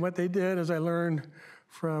 And what they did, as I learned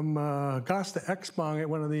from Gosta Exbong at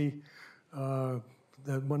one of the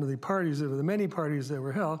parties, of the many parties that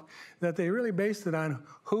were held, that they really based it on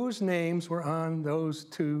whose names were on those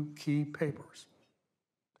 2 key papers.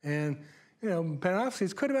 And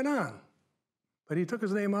Panofsky's could have been on, but he took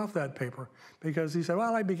his name off that paper because he said,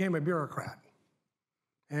 well, I became a bureaucrat.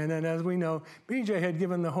 And then, as we know, BJ had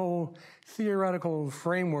given the whole theoretical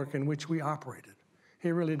framework in which we operated.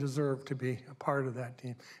 He really deserved to be a part of that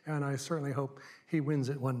team, and I certainly hope he wins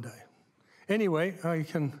it one day. Anyway,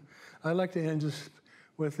 I'd like to end just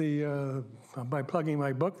with by plugging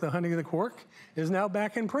my book, The Hunting of the Quark, is now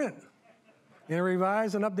back in print in a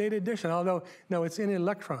revised and updated edition, although, no, it's in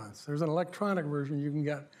electrons. There's an electronic version you can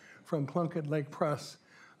get from Plunkett Lake Press.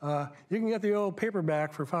 You can get the old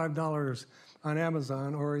paperback for $5 on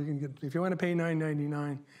Amazon, or you can get, if you want to pay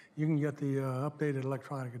 $9.99, you can get the updated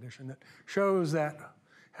electronic edition that shows that,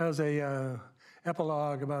 has a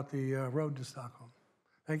epilogue about the road to Stockholm.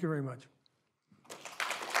 Thank you very much.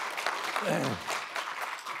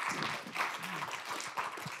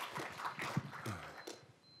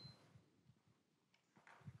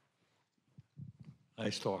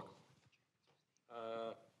 Nice talk.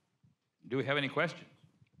 Do we have any questions?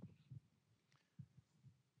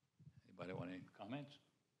 Anybody want any comments?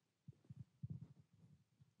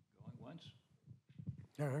 Going once?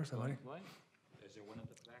 Yeah, there's somebody. Going twice? Is there one at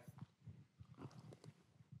the back?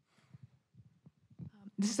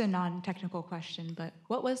 This is a non-technical question, but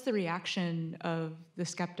what was the reaction of the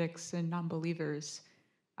skeptics and non-believers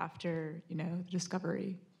after, the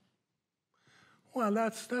discovery? Well,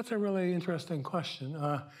 that's a really interesting question.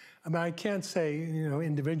 I mean, I can't say,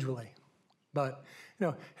 individually, but,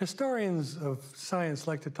 historians of science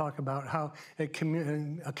like to talk about how a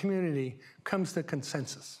community comes to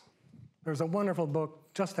consensus. There's a wonderful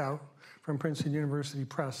book just out from Princeton University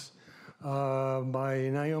Press by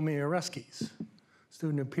Naomi Oreskes,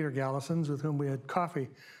 student of Peter Gallison's, with whom we had coffee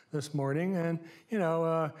this morning, and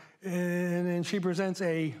and she presents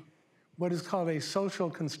what is called a social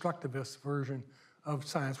constructivist version of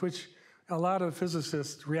science, which a lot of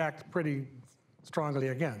physicists react pretty strongly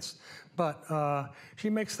against. But she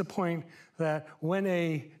makes the point that when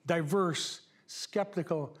a diverse,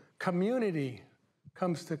 skeptical community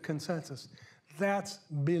comes to consensus, that's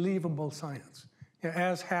believable science,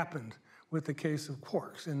 as happened with the case of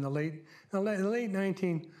quarks in the late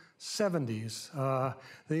 1970s.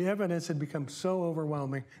 The evidence had become so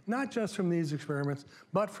overwhelming, not just from these experiments,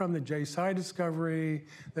 but from the J-psi discovery.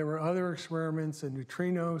 There were other experiments in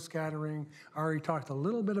neutrino scattering. Ari talked a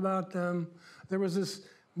little bit about them. There was this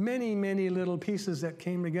many little pieces that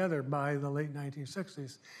came together by the late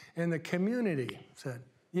 1960s. And the community said,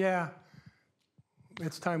 yeah,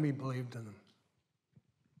 it's time we believed in them.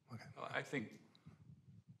 Okay.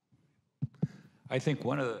 I think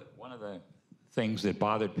one of the things that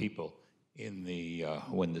bothered people in the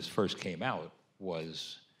when this first came out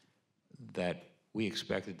was that we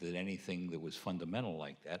expected that anything that was fundamental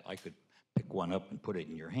like that, I could pick one up and put it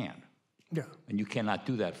in your hand. Yeah. And you cannot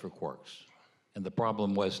do that for quarks. And the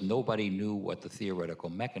problem was nobody knew what the theoretical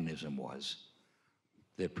mechanism was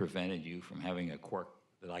that prevented you from having a quark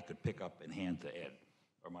that I could pick up and hand to Ed,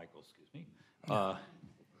 or Michael, excuse me,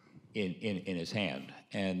 in his hand.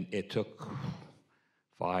 And it took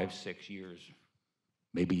 5, 6 years,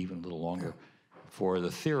 maybe even a little longer, for the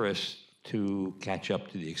theorists to catch up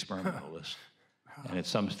to the experimentalists. And at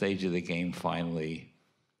some stage of the game, finally,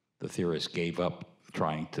 the theorists gave up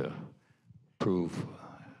trying to prove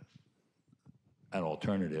an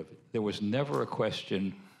alternative. There was never a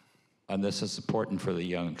question, and this is important for the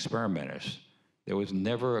young experimenters, there was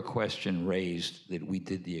never a question raised that we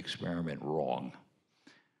did the experiment wrong.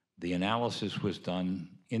 The analysis was done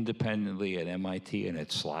independently at MIT and at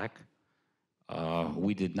SLAC.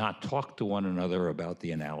 We did not talk to one another about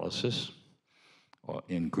the analysis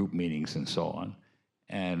in group meetings and so on.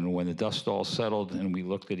 And when the dust all settled and we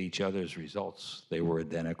looked at each other's results, they were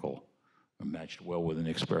identical and matched well within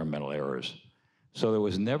experimental errors. So there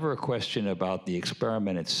was never a question about the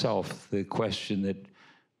experiment itself. The question that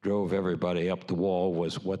drove everybody up the wall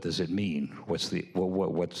was, what does it mean? What do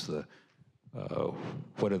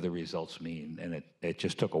the results mean? And it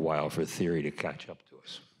just took a while for theory to catch up to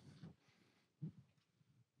us.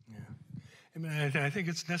 Yeah. I mean, I think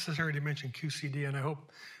it's necessary to mention QCD, and I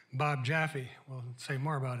hope Bob Jaffe will say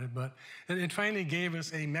more about it, but it finally gave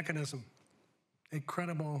us a mechanism, a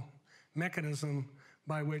credible mechanism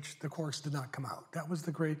by which the quarks did not come out. That was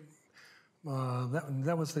the great,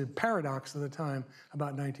 that was the paradox of the time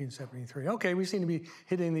about 1973. Okay, we seem to be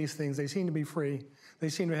hitting these things. They seem to be free. They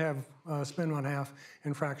seem to have spin 1/2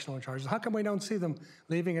 and fractional charges. How come we don't see them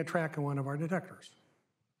leaving a track in one of our detectors?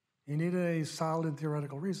 You needed a solid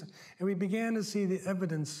theoretical reason. And we began to see the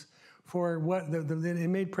evidence for what, it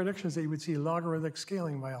made predictions that you would see logarithmic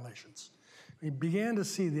scaling violations. We began to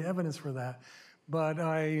see the evidence for that. But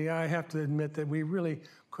I have to admit that we really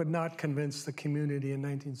could not convince the community in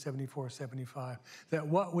 1974-75 that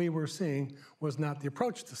what we were seeing was not the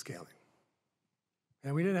approach to scaling.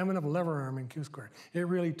 And we didn't have enough lever arm in Q-squared. It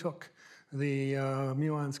really took the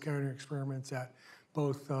muon scattering experiments at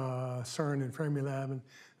both CERN and Fermilab and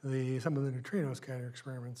some of the neutrino scattering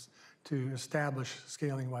experiments to establish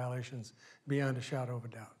scaling violations beyond a shadow of a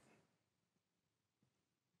doubt.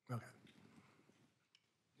 Okay.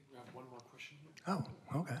 We have one more question. Oh,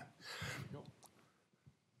 okay.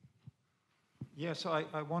 Yes,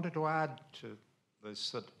 I wanted to add to this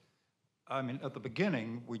that, I mean, at the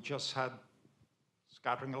beginning, we just had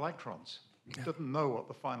scattering electrons. We didn't know what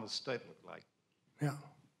the final state looked like. Yeah.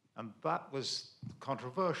 And that was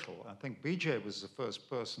controversial. I think BJ was the first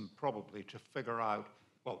person probably to figure out,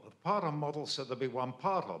 well, the parton model said there'd be one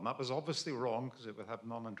parton. That was obviously wrong because it would have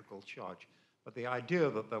non-integral charge. But the idea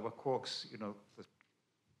that there were quarks, you know, the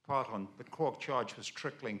quark charge was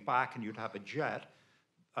trickling back and you'd have a jet.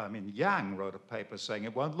 I mean, Yang wrote a paper saying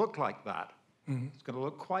it won't look like that. Mm-hmm. It's going to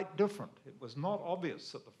look quite different. It was not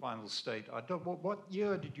obvious at the final state. What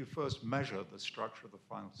year did you first measure the structure of the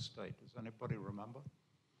final state? Does anybody remember?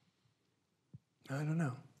 I don't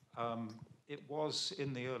know. It was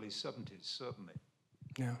in the early 70s, certainly.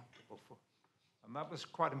 Yeah. And that was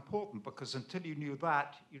quite important because until you knew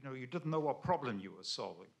that, you didn't know what problem you were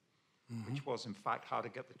solving, which was, in fact, how to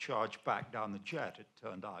get the charge back down the jet, it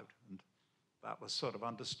turned out. And that was sort of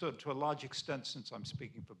understood to a large extent. Since I'm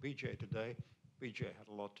speaking for BJ today, BJ had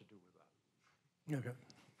a lot to do with that. Okay.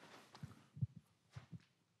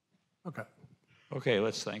 Okay. Okay,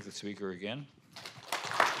 let's thank the speaker again.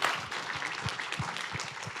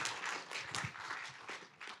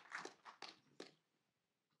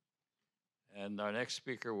 And our next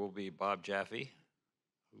speaker will be Bob Jaffe,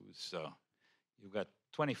 who's, you've got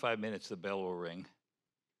 25 minutes, the bell will ring.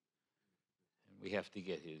 And we have to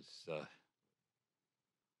get his,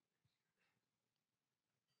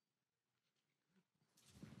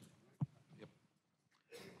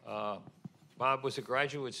 Bob was a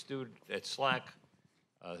graduate student at SLAC.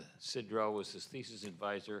 Sidro was his thesis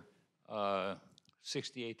advisor,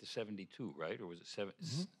 68 to 72, right? Or was it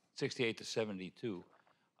 68 to 72?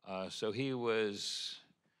 So he was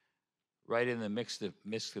right in the midst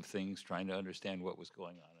of things, trying to understand what was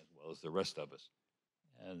going on as well as the rest of us.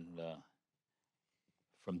 And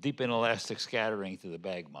from deep inelastic scattering to the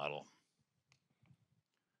bag model.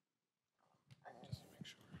 Just make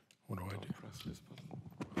sure. What do I do? Press this button.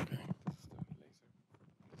 Okay. This is the laser.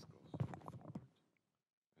 This goes forward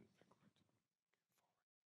and backward.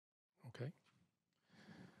 Okay.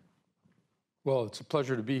 Well, it's a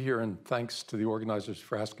pleasure to be here, and thanks to the organizers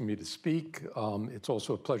for asking me to speak. It's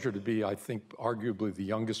also a pleasure to be, I think, arguably the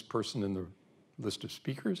youngest person in the list of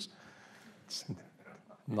speakers. It's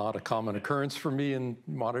not a common occurrence for me in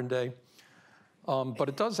modern day. But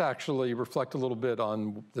it does actually reflect a little bit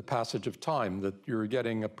on the passage of time, that you're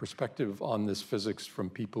getting a perspective on this physics from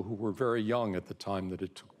people who were very young at the time that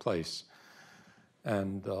it took place.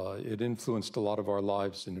 And it influenced a lot of our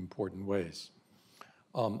lives in important ways.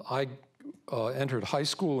 I entered high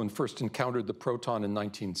school and first encountered the proton in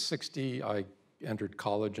 1960. I entered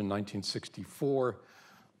college in 1964,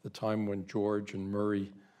 the time when George and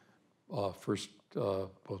Murray first,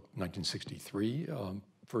 1963,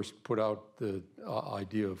 first put out the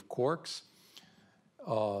idea of quarks.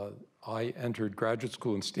 I entered graduate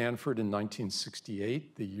school in Stanford in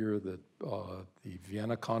 1968, the year that the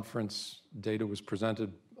Vienna conference data was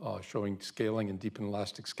presented showing scaling and deep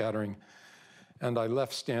inelastic scattering. And I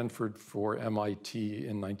left Stanford for MIT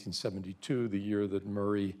in 1972, the year that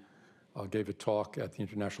Murray gave a talk at the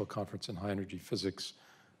International Conference in High Energy Physics,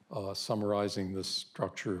 summarizing the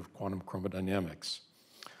structure of quantum chromodynamics.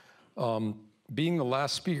 Being the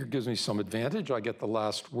last speaker gives me some advantage. I get the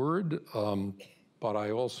last word, but I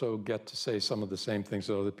also get to say some of the same things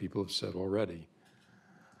that other people have said already.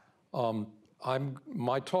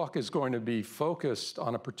 My talk is going to be focused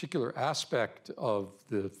on a particular aspect of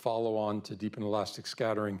the follow-on to deep inelastic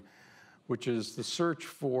scattering, which is the search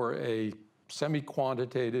for a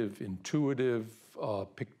semi-quantitative, intuitive,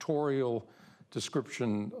 pictorial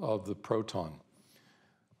description of the proton.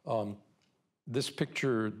 This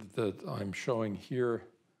picture that I'm showing here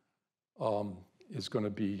is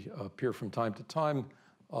going to appear from time to time.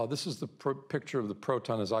 This is the picture of the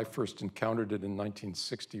proton as I first encountered it in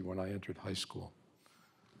 1960 when I entered high school.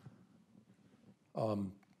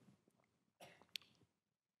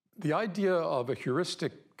 The idea of a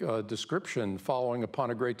heuristic description following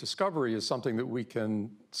upon a great discovery is something that we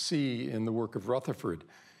can see in the work of Rutherford.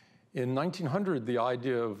 In 1900, the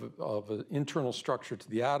idea of an internal structure to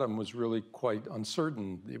the atom was really quite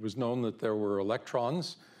uncertain. It was known that there were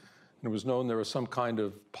electrons, and it was known there was some kind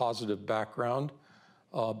of positive background.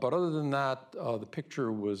 But other than that, the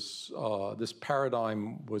picture was, this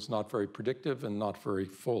paradigm was not very predictive and not very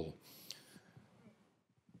full.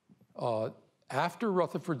 After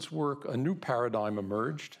Rutherford's work, a new paradigm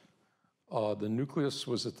emerged. The nucleus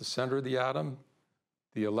was at the center of the atom.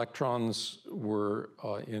 The electrons were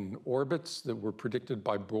in orbits that were predicted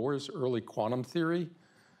by Bohr's early quantum theory.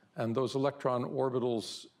 And those electron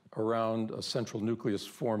orbitals around a central nucleus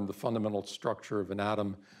formed the fundamental structure of an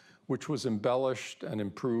atom, which was embellished and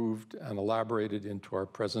improved and elaborated into our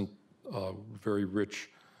present very rich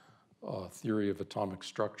theory of atomic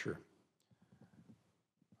structure.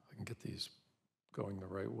 I can get these going the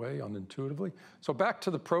right way unintuitively. So back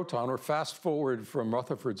to the proton, or fast forward from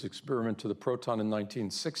Rutherford's experiment to the proton in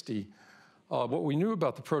 1960. What we knew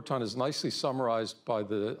about the proton is nicely summarized by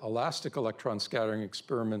the elastic electron scattering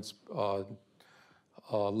experiments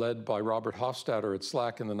led by Robert Hofstadter at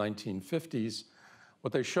SLAC in the 1950s.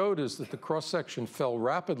 What they showed is that the cross-section fell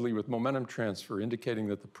rapidly with momentum transfer, indicating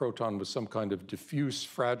that the proton was some kind of diffuse,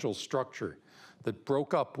 fragile structure that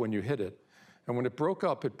broke up when you hit it. And when it broke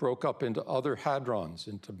up into other hadrons,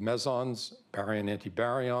 into mesons, baryon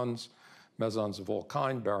antibaryons, mesons of all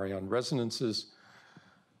kind, baryon resonances.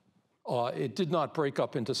 it did not break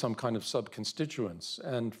up into some kind of subconstituents.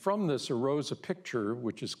 And from this arose a picture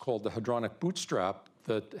which is called the hadronic bootstrap,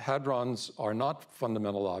 that hadrons are not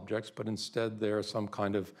fundamental objects, but instead they're some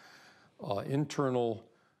kind of internal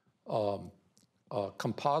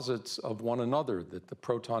composites of one another, that the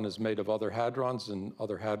proton is made of other hadrons and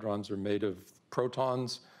other hadrons are made of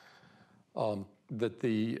protons, that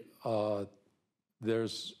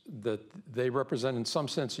they represent in some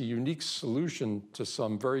sense a unique solution to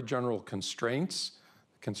some very general constraints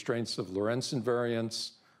of Lorentz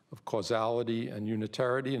invariance, of causality and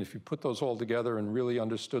unitarity. And if you put those all together and really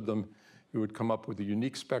understood them, you would come up with a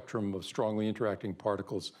unique spectrum of strongly interacting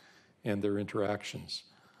particles and their interactions.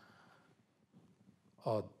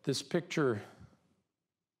 This picture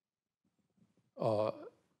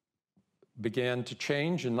began to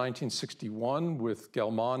change in 1961 with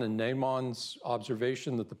Gell-Mann and Neumann's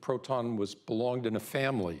observation that the proton belonged in a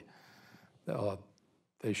family.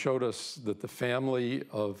 They showed us that the family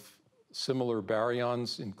of similar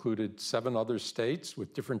baryons included 7 other states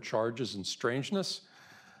with different charges and strangeness,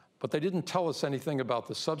 but they didn't tell us anything about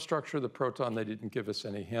the substructure of the proton. They didn't give us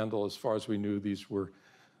any handle. As far as we knew, these were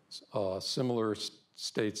similar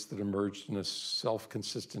states that emerged in a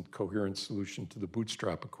self-consistent coherent solution to the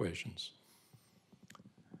bootstrap equations.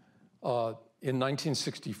 In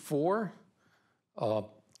 1964,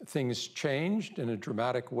 things changed in a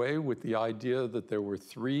dramatic way with the idea that there were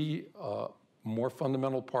 3 more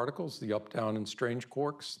fundamental particles, the up, down, and strange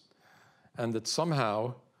quarks, and that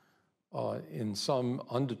somehow, in some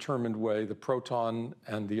undetermined way, the proton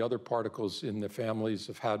and the other particles in the families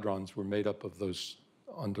of hadrons were made up of those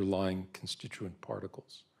underlying constituent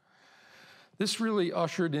particles. This really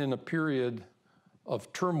ushered in a period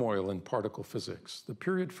of turmoil in particle physics. The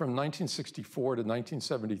period from 1964 to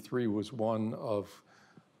 1973 was one of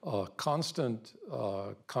constant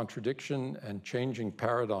contradiction and changing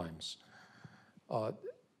paradigms.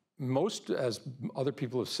 As other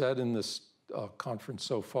people have said in this conference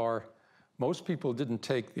so far, most people didn't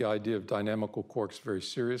take the idea of dynamical quarks very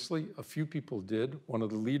seriously. A few people did. One of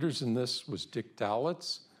the leaders in this was Dick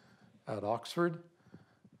Dalitz at Oxford.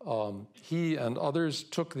 He and others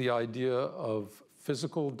took the idea of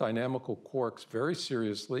physical dynamical quarks very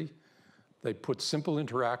seriously. They put simple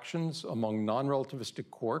interactions among non-relativistic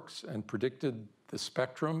quarks and predicted the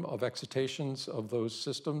spectrum of excitations of those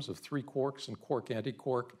systems of 3 quarks and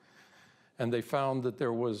quark-antiquark. And they found that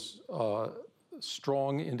there was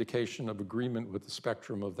strong indication of agreement with the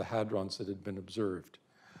spectrum of the hadrons that had been observed.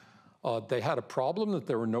 They had a problem that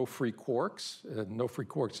there were no free quarks. No free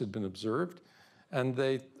quarks had been observed. And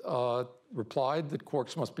they replied that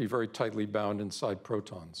quarks must be very tightly bound inside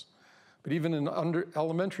protons. But even an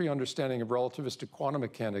elementary understanding of relativistic quantum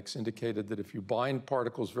mechanics indicated that if you bind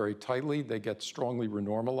particles very tightly, they get strongly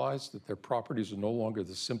renormalized, that their properties are no longer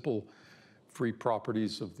the simple free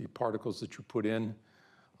properties of the particles that you put in.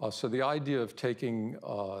 So the idea of taking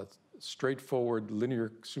straightforward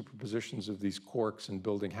linear superpositions of these quarks and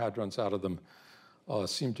building hadrons out of them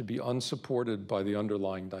seemed to be unsupported by the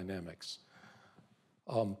underlying dynamics.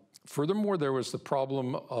 Furthermore, there was the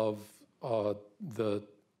problem of the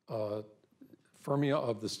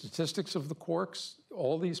statistics of the quarks.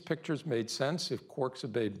 All these pictures made sense if quarks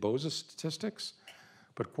obeyed Bose statistics,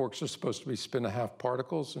 but quarks are supposed to be spin-and-a-half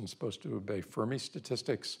particles and supposed to obey Fermi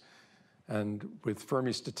statistics. And with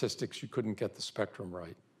Fermi statistics, you couldn't get the spectrum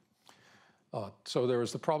right. So there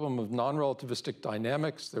was the problem of non-relativistic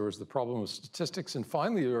dynamics, there was the problem of statistics, and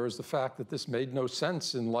finally there was the fact that this made no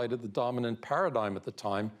sense in light of the dominant paradigm at the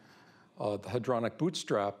time, the hadronic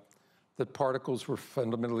bootstrap, that particles were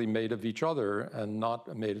fundamentally made of each other and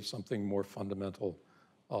not made of something more fundamental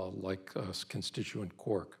like a constituent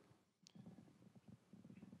quark.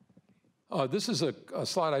 This is a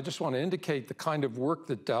slide I just want to indicate the kind of work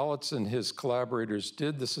that Dalitz and his collaborators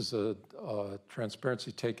did. This is a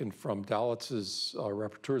transparency taken from Dalitz's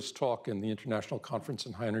rapporteur's talk in the International Conference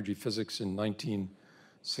in High Energy Physics in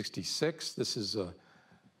 1966. This is a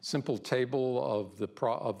simple table of the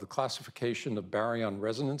classification of baryon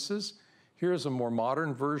resonances. Here's a more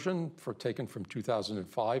modern version taken from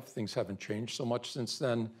 2005. Things haven't changed so much since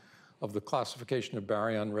then, of the classification of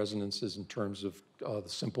baryon resonances in terms of the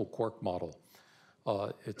simple quark model.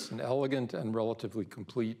 It's an elegant and relatively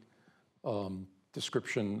complete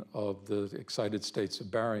description of the excited states of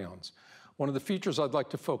baryons. One of the features I'd like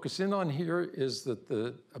to focus in on here is that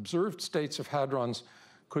the observed states of hadrons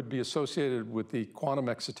could be associated with the quantum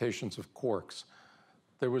excitations of quarks.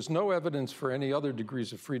 There was no evidence for any other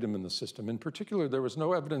degrees of freedom in the system. In particular, there was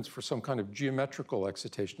no evidence for some kind of geometrical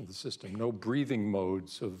excitation of the system, no breathing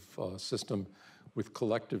modes of system with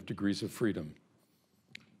collective degrees of freedom.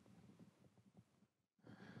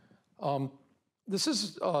 This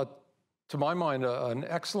is, to my mind, an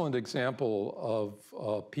excellent example of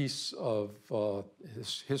a piece of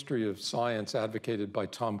history of science advocated by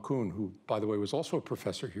Tom Kuhn, who, by the way, was also a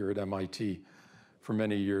professor here at MIT for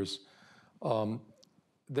many years.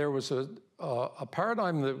 There was a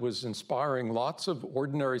paradigm that was inspiring lots of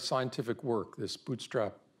ordinary scientific work, this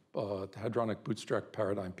bootstrap, hadronic bootstrap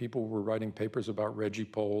paradigm. People were writing papers about Reggie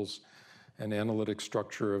poles and analytic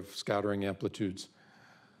structure of scattering amplitudes.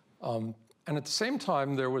 And at the same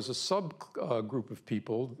time, there was a subgroup of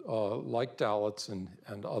people, like Dalitz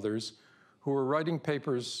and others, who were writing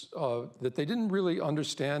papers that they didn't really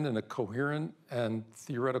understand in a coherent and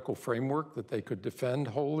theoretical framework that they could defend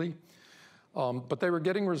wholly. But they were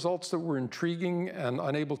getting results that were intriguing and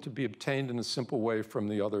unable to be obtained in a simple way from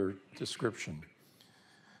the other description.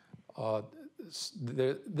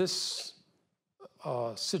 This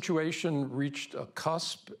situation reached a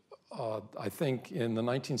cusp, I think, in the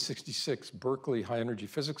 1966 Berkeley High Energy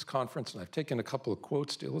Physics Conference, and I've taken a couple of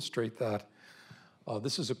quotes to illustrate that.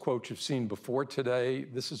 This is a quote you've seen before today.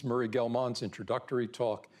 This is Murray Gell-Mann's introductory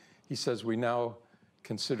talk. He says, "We now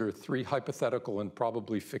consider 3 hypothetical and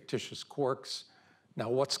probably fictitious quarks. Now,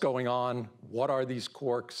 what's going on? What are these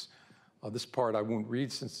quarks?" This part I won't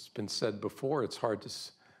read since it's been said before. It's hard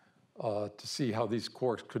to see how these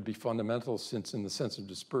quarks could be fundamental, since in the sense of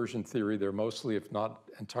dispersion theory, they're mostly, if not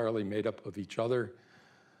entirely, made up of each other.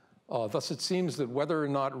 Thus, it seems that whether or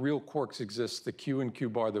not real quarks exist, the Q and Q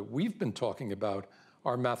bar that we've been talking about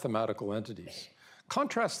are mathematical entities.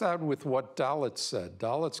 Contrast that with what Dalitz said.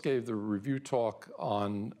 Dalitz gave the review talk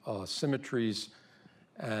on symmetries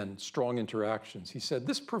and strong interactions. He said,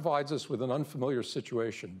 "This provides us with an unfamiliar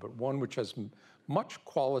situation, but one which has much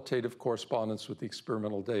qualitative correspondence with the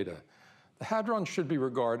experimental data. The hadrons should be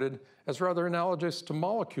regarded as rather analogous to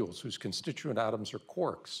molecules whose constituent atoms are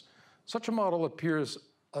quarks. Such a model appears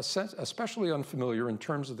especially unfamiliar in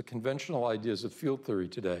terms of the conventional ideas of field theory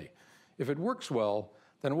today. If it works well,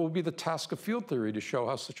 then it will be the task of field theory to show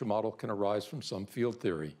how such a model can arise from some field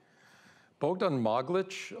theory." Bogdan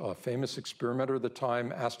Moglic, a famous experimenter at the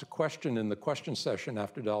time, asked a question in the question session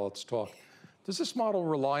after Dalitz's talk: "Does this model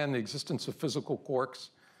rely on the existence of physical quarks?"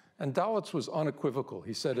 And Dalitz was unequivocal.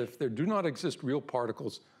 He said, "If there do not exist real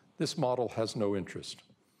particles, this model has no interest."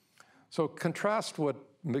 So contrast what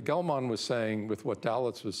Gell-Mann was saying with what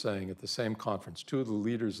Dalitz was saying at the same conference, 2 of the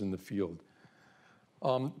leaders in the field.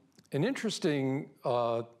 An interesting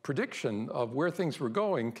prediction of where things were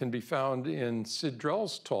going can be found in Sid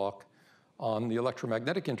Drell's talk on the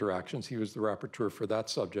electromagnetic interactions. He was the rapporteur for that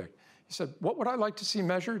subject. He said, "What would I like to see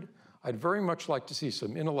measured? I'd very much like to see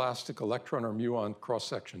some inelastic electron or muon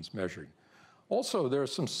cross-sections measured. Also, there are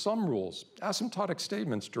some rules, asymptotic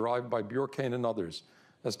statements derived by Bjorkane and others,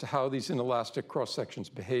 as to how these inelastic cross-sections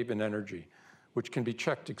behave in energy, which can be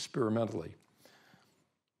checked experimentally."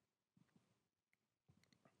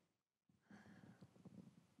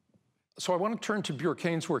 So I want to turn to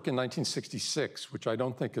Bjorkane's work in 1966, which I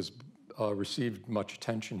don't think has received much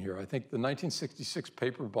attention here. I think the 1966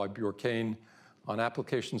 paper by Bjorkane on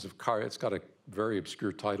applications of it's got a very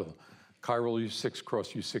obscure title, chiral U6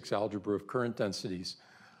 cross U6 algebra of current densities.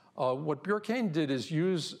 What Bjorkane did is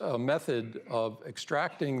use a method of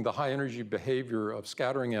extracting the high energy behavior of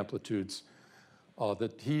scattering amplitudes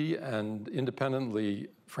that he and independently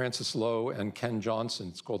Francis Lowe and Ken Johnson,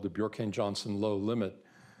 it's called the Bjorkane-Johnson-Lowe limit,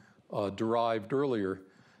 derived earlier,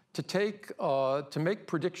 to make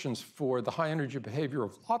predictions for the high energy behavior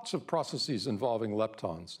of lots of processes involving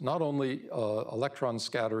leptons, not only electron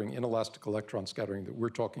scattering, inelastic electron scattering that we're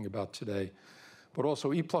talking about today, but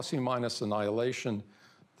also E plus E minus annihilation,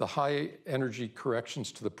 the high energy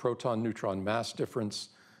corrections to the proton-neutron mass difference,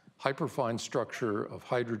 hyperfine structure of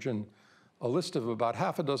hydrogen, a list of about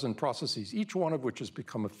half a dozen processes, each one of which has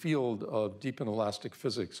become a field of deep inelastic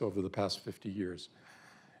physics over the past 50 years.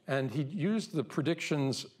 And he used the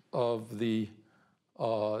predictions of the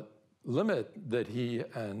limit that he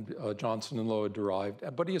and Johnson and Lowe had derived,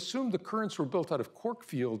 but he assumed the currents were built out of quark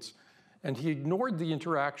fields, and he ignored the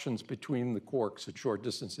interactions between the quarks at short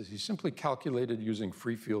distances. He simply calculated using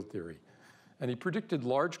free field theory. And he predicted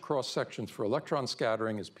large cross-sections for electron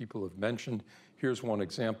scattering, as people have mentioned. Here's one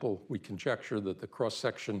example. We conjecture that the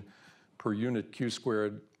cross-section per unit q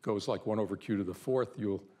squared goes like 1 over q to the 4th.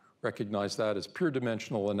 You'll recognize that as pure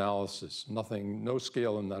dimensional analysis. No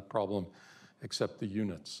scale in that problem except the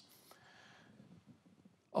units.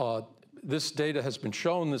 This data has been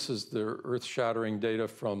shown. This is the earth-shattering data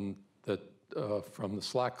from the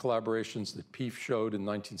SLAC collaborations that Pief showed in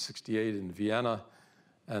 1968 in Vienna.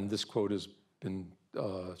 And this quote has been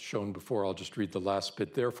shown before. I'll just read the last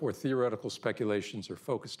bit. "Therefore, theoretical speculations are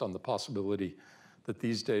focused on the possibility that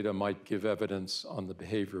these data might give evidence on the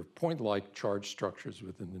behavior of point-like charge structures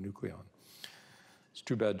within the nucleon. It's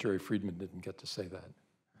too bad Jerry Friedman didn't get to say that.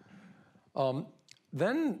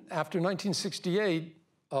 Then, after 1968,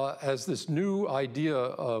 as this new idea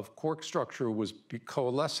of quark structure was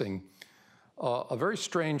coalescing, a very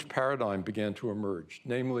strange paradigm began to emerge,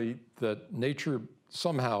 namely that nature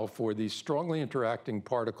somehow, for these strongly interacting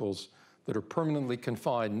particles that are permanently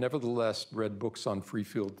confined, nevertheless read books on free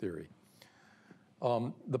field theory.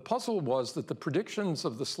 The puzzle was that the predictions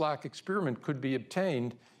of the SLAC experiment could be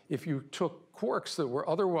obtained if you took quarks that were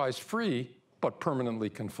otherwise free but permanently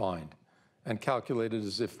confined and calculated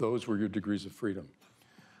as if those were your degrees of freedom.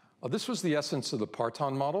 This was the essence of the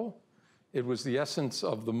parton model. It was the essence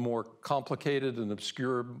of the more complicated and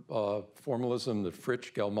obscure formalism that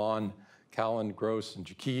Fritsch, Gelman, Callan, Gross, and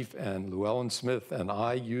Jakif, and Llewellyn-Smith and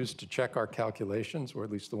I used to check our calculations, or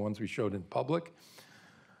at least the ones we showed in public,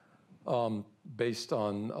 based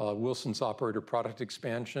on Wilson's operator product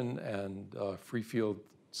expansion and free field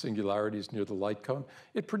singularities near the light cone.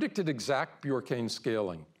 It predicted exact Bjorkane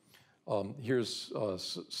scaling. Here's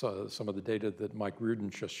some of the data that Mike Reardon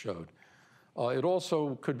just showed. It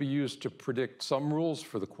also could be used to predict some rules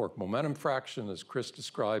for the quark momentum fraction, as Chris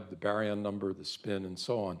described, the baryon number, the spin, and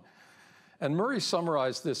so on. And Murray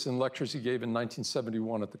summarized this in lectures he gave in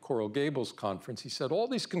 1971 at the Coral Gables conference. He said, all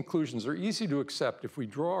these conclusions are easy to accept if we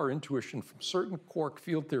draw our intuition from certain quark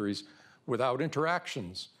field theories without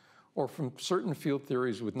interactions, or from certain field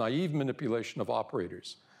theories with naive manipulation of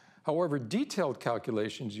operators. However, detailed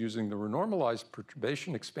calculations using the renormalized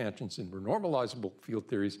perturbation expansions in renormalizable field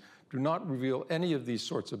theories do not reveal any of these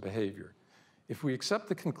sorts of behavior. If we accept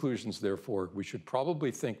the conclusions, therefore, we should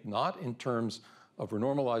probably think not in terms of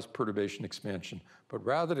renormalized perturbation expansion, but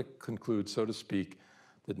rather to conclude, so to speak,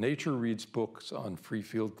 that nature reads books on free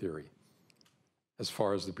field theory, as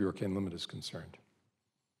far as the Bjorkane limit is concerned.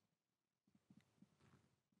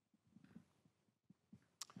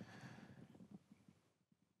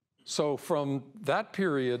 So from that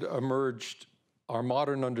period emerged our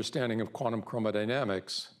modern understanding of quantum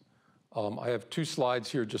chromodynamics. I have two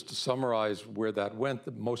slides here just to summarize where that went.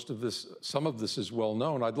 Some of this is well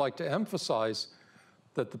known. I'd like to emphasize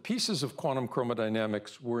that the pieces of quantum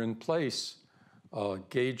chromodynamics were in place.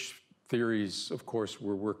 Gauge theories, of course,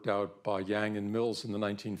 were worked out by Yang and Mills in the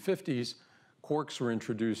 1950s. Quarks were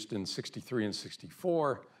introduced in 63 and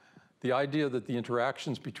 64. The idea that the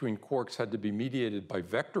interactions between quarks had to be mediated by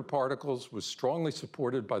vector particles was strongly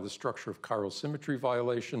supported by the structure of chiral symmetry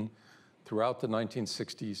violation throughout the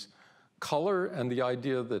 1960s. Color and the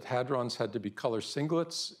idea that hadrons had to be color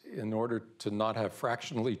singlets in order to not have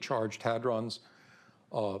fractionally charged hadrons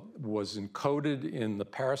was encoded in the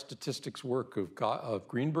parastatistics work of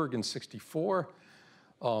Greenberg in 64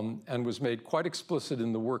 and was made quite explicit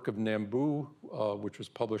in the work of Nambu, which was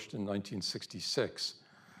published in 1966.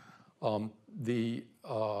 The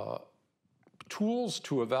tools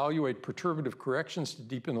to evaluate perturbative corrections to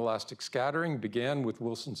deepen elastic scattering began with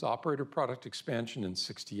Wilson's operator product expansion in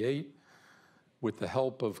 68, with the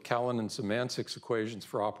help of Callan and Zemancik's equations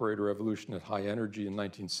for operator evolution at high energy in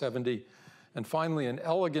 1970, and finally an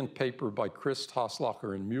elegant paper by Christ,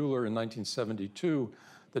 Haslacher, and Mueller in 1972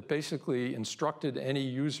 that basically instructed any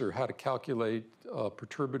user how to calculate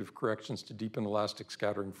perturbative corrections to deepen elastic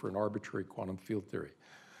scattering for an arbitrary quantum field theory.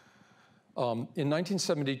 In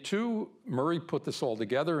 1972, Murray put this all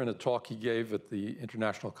together in a talk he gave at the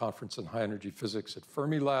International Conference on High Energy Physics at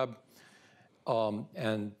Fermilab,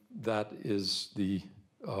 and that is the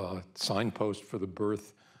signpost for the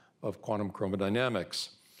birth of quantum chromodynamics.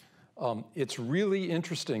 It's really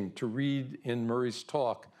interesting to read in Murray's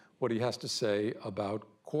talk what he has to say about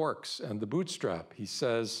quarks and the bootstrap. He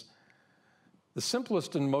says, the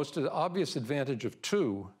simplest and most obvious advantage of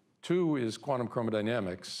two is quantum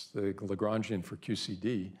chromodynamics, the Lagrangian for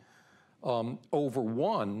QCD, over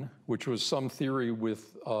one, which was some theory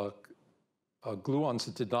with gluons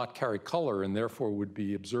that did not carry color and therefore would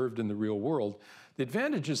be observed in the real world. The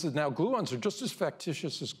advantage is that now gluons are just as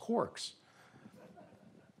factitious as quarks.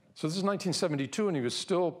 So this is 1972, and he was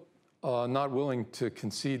still not willing to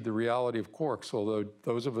concede the reality of quarks, although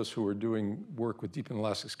those of us who were doing work with deep and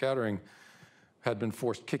elastic scattering had been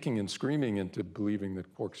forced kicking and screaming into believing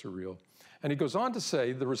that quarks are real. And he goes on to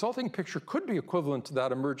say, the resulting picture could be equivalent to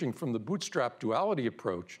that emerging from the bootstrap duality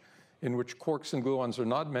approach, in which quarks and gluons are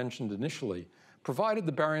not mentioned initially, provided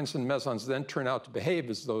the baryons and mesons then turn out to behave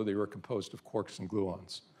as though they were composed of quarks and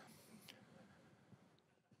gluons.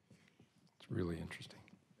 It's really interesting.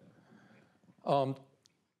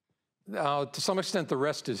 Now, to some extent, the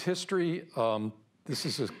rest is history. This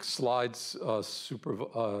is a slide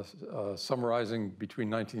summarizing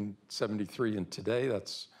between 1973 and today.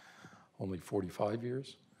 That's only 45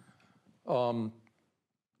 years.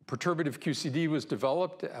 Perturbative QCD was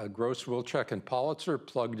developed. Gross, Wilczek, and Politzer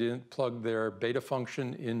plugged their beta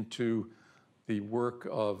function into the work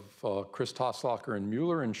of Chris Toslacher and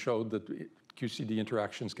Mueller and showed that QCD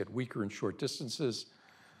interactions get weaker in short distances.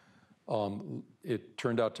 It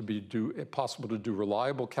turned out to be possible to do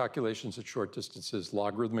reliable calculations at short distances.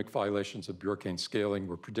 Logarithmic violations of Bjorkane scaling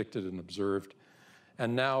were predicted and observed.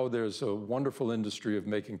 And now there's a wonderful industry of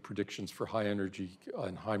making predictions for high energy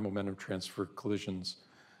and high momentum transfer collisions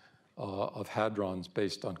of hadrons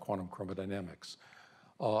based on quantum chromodynamics.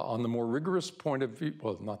 On the more rigorous point of view,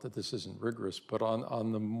 well, not that this isn't rigorous, but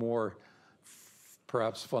on the more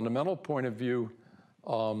perhaps fundamental point of view,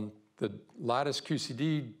 the lattice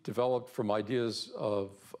QCD developed from ideas of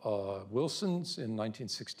Wilson's in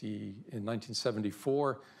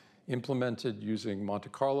 1974, implemented using Monte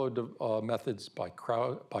Carlo methods by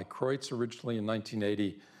Kreutz originally in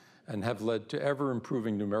 1980, and have led to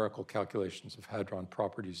ever-improving numerical calculations of hadron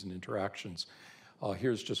properties and interactions.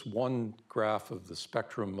 Here's just one graph of the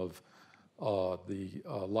spectrum of the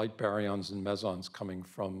light baryons and mesons coming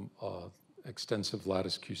from extensive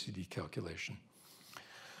lattice QCD calculation.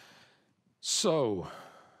 So,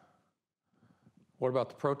 what about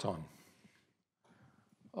the proton?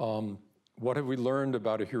 What have we learned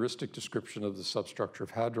about a heuristic description of the substructure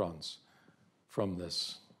of hadrons from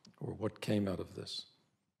this, or what came out of this?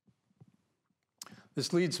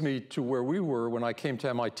 This leads me to where we were when I came to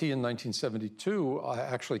MIT in 1972. I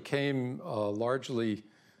actually came largely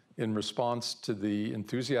in response to the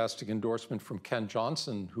enthusiastic endorsement from Ken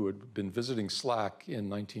Johnson, who had been visiting SLAC in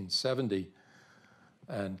 1970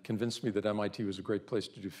 and convinced me that MIT was a great place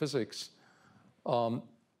to do physics. A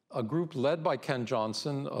group led by Ken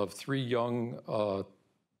Johnson of 3 young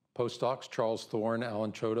postdocs, Charles Thorne,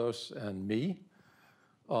 Alan Chodos, and me.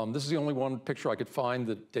 This is the only one picture I could find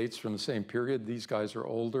that dates from the same period. These guys are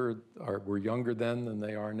older, were younger then than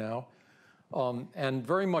they are now. And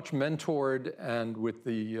very much mentored and with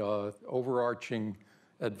the overarching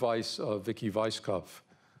advice of Vicky Weisskopf,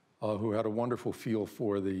 who had a wonderful feel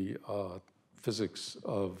for the physics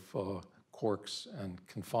of quarks and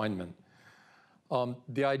confinement.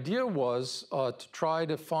 The idea was to try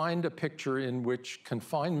to find a picture in which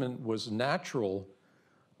confinement was natural,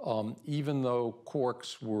 even though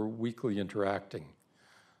quarks were weakly interacting.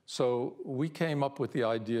 So we came up with the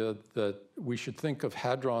idea that we should think of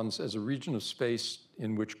hadrons as a region of space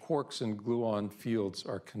in which quarks and gluon fields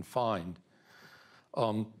are confined.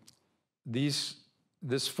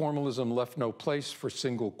 This formalism left no place for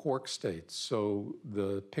single quark states, so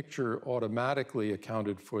the picture automatically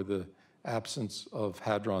accounted for the absence of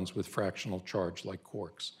hadrons with fractional charge like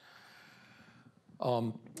quarks.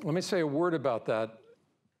 Let me say a word about that.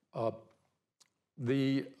 I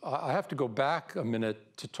have to go back a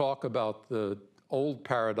minute to talk about the old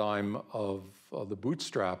paradigm of the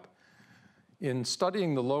bootstrap. In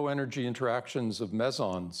studying the low energy interactions of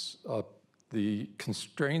mesons, the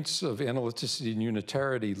constraints of analyticity and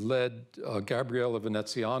unitarity led Gabriele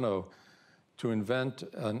Veneziano to invent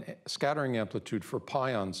a scattering amplitude for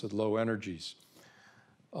pions at low energies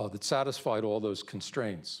that satisfied all those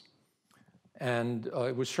constraints. And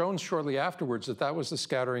it was shown shortly afterwards that that was the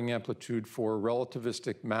scattering amplitude for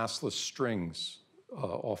relativistic massless strings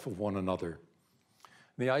off of one another.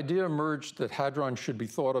 The idea emerged that hadrons should be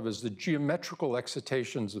thought of as the geometrical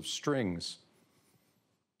excitations of strings.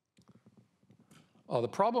 The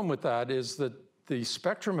problem with that is that the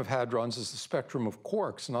spectrum of hadrons is the spectrum of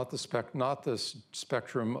quarks, not the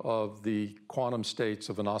spectrum of the quantum states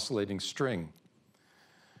of an oscillating string.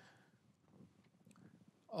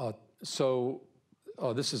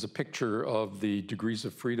 This is a picture of the degrees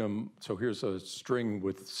of freedom. So here's a string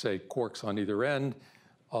with, say, quarks on either end.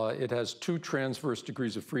 It has 2 transverse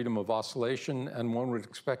degrees of freedom of oscillation, and one would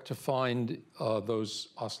expect to find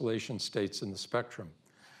those oscillation states in the spectrum.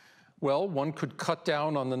 Well, one could cut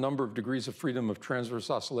down on the number of degrees of freedom of transverse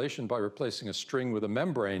oscillation by replacing a string with a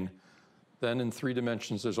membrane. Then in 3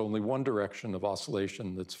 dimensions, there's only one direction of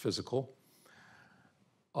oscillation that's physical.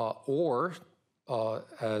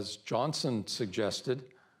 As Johnson suggested,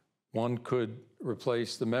 one could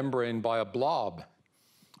replace the membrane by a blob,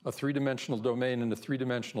 a 3-dimensional domain in a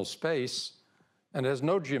 3-dimensional space, and it has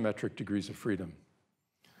no geometric degrees of freedom.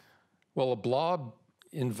 Well, a blob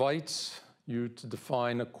invites you to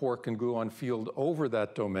define a quark and gluon field over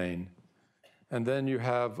that domain, and then you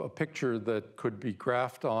have a picture that could be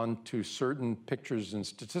graphed onto certain pictures in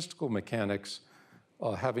statistical mechanics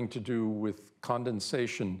having to do with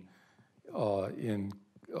condensation in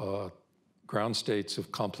ground states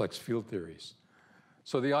of complex field theories.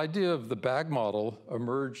 So the idea of the bag model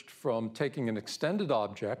emerged from taking an extended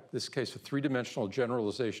object, in this case a three-dimensional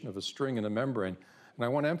generalization of a string in a membrane. And I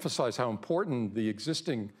want to emphasize how important the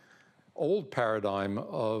existing old paradigm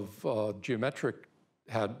of geometric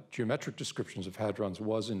descriptions of hadrons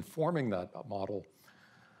was in forming that model.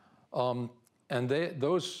 And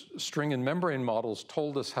those string and membrane models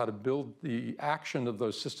told us how to build the action of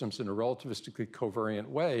those systems in a relativistically covariant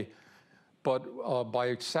way. But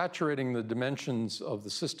by saturating the dimensions of the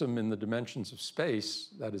system in the dimensions of space,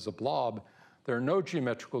 that is a blob, there are no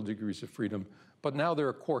geometrical degrees of freedom, but now there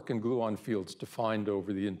are quark and gluon fields defined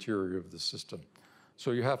over the interior of the system.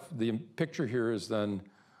 So you have, the picture here is then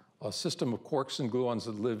a system of quarks and gluons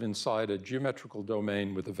that live inside a geometrical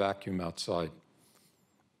domain with a vacuum outside.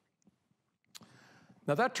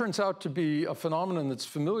 Now that turns out to be a phenomenon that's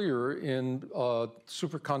familiar in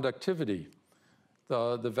superconductivity.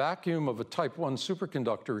 The vacuum of a type 1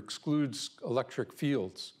 superconductor excludes electric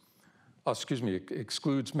fields.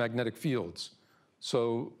 Excludes magnetic fields.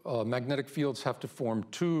 So magnetic fields have to form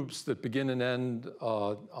tubes that begin and end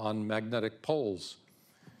on magnetic poles.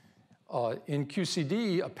 In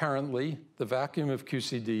QCD, apparently, the vacuum of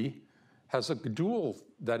QCD has a dual,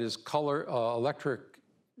 that is color electric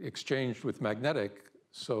exchanged with magnetic.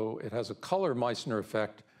 So it has a color Meissner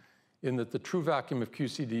effect in that the true vacuum of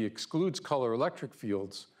QCD excludes color electric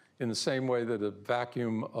fields in the same way that a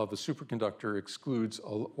vacuum of a superconductor excludes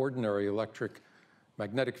ordinary electric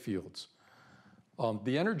magnetic fields.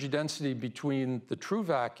 The energy density between the true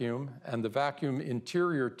vacuum and the vacuum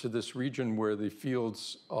interior to this region where the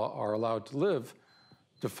fields are allowed to live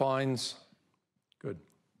defines, good,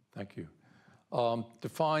 thank you,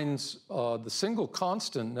 defines the single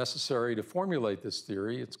constant necessary to formulate this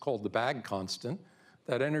theory. It's called the bag constant.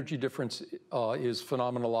 That energy difference is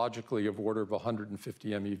phenomenologically of order of 150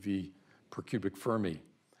 MeV per cubic Fermi.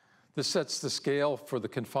 This sets the scale for the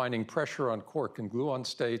confining pressure on quark and gluon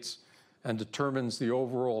states and determines the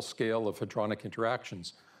overall scale of hadronic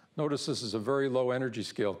interactions. Notice this is a very low energy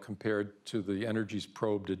scale compared to the energies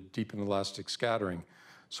probed at deep inelastic scattering.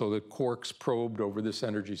 So that quarks probed over this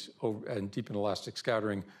energy and deep inelastic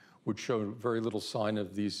scattering would show very little sign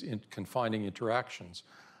of these confining interactions.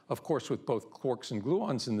 Of course, with both quarks and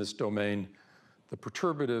gluons in this domain, the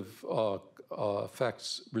perturbative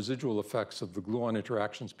effects, residual effects of the gluon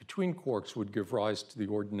interactions between quarks would give rise to the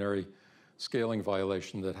ordinary scaling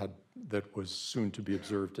violation that was soon to be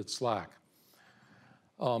observed at SLAC.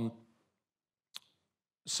 The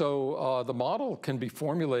model can be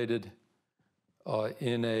formulated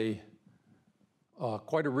in a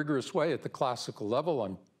quite a rigorous way at the classical level.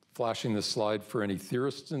 I'm flashing this slide for any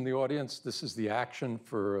theorists in the audience. This is the action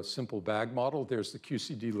for a simple bag model. There's the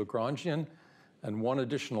QCD Lagrangian and one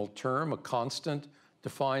additional term, a constant,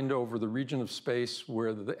 defined over the region of space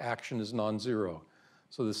where the action is non-zero.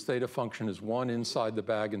 So this theta function is 1 inside the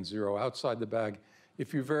bag and 0 outside the bag.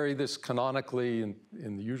 If you vary this canonically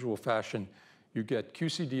in the usual fashion, you get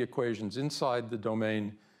QCD equations inside the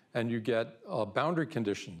domain and you get boundary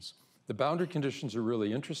conditions. The boundary conditions are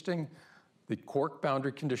really interesting. The quark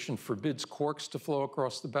boundary condition forbids quarks to flow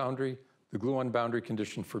across the boundary. The gluon boundary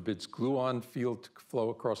condition forbids gluon field to flow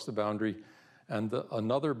across the boundary. And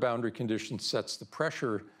another boundary condition sets the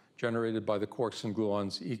pressure generated by the quarks and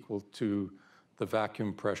gluons equal to the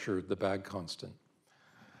vacuum pressure, the bag constant.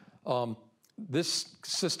 This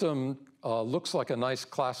system looks like a nice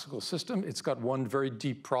classical system. It's got one very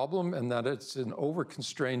deep problem, and that it's an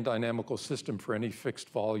over-constrained dynamical system for any fixed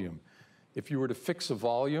volume. If you were to fix a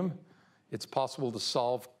volume, it's possible to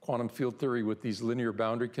solve quantum field theory with these linear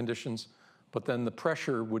boundary conditions, but then the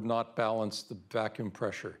pressure would not balance the vacuum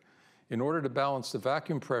pressure. In order to balance the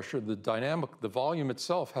vacuum pressure, the volume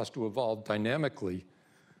itself has to evolve dynamically.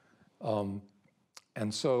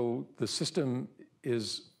 And so the system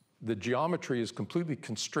the geometry is completely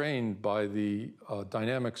constrained by the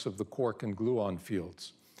dynamics of the quark and gluon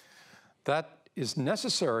fields. That is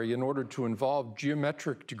necessary in order to involve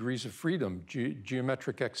geometric degrees of freedom,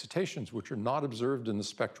 geometric excitations, which are not observed in the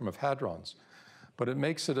spectrum of hadrons. But it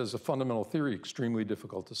makes it, as a fundamental theory, extremely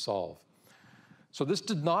difficult to solve. So this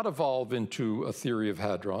did not evolve into a theory of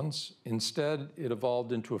hadrons. Instead, it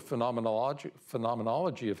evolved into a phenomenology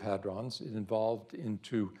of hadrons. It evolved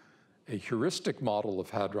into a heuristic model of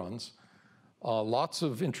hadrons. Lots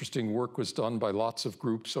of interesting work was done by lots of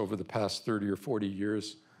groups over the past 30 or 40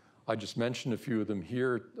 years. I just mentioned a few of them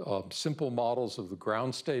here. Simple models of the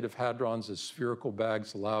ground state of hadrons as spherical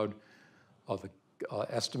bags allowed the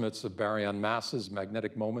estimates of baryon masses,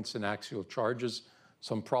 magnetic moments, and axial charges.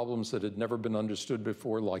 Some problems that had never been understood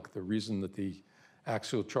before, like the reason that the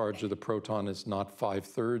axial charge of the proton is not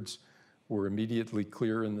 5/3, were immediately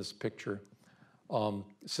clear in this picture.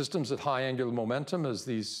 Systems at high angular momentum,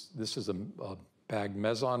 this is a bag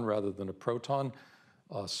meson rather than a proton,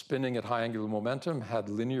 spinning at high angular momentum, had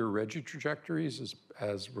linear Regge trajectories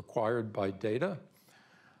as required by data.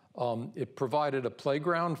 It provided a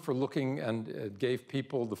playground for looking, and it gave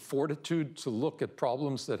people the fortitude to look at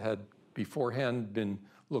problems that had beforehand been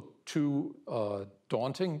looked too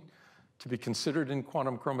daunting to be considered in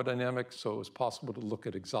quantum chromodynamics. So it was possible to look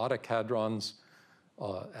at exotic hadrons,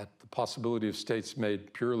 at the possibility of states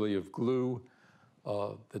made purely of glue,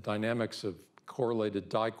 the dynamics of correlated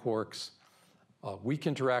diquarks, weak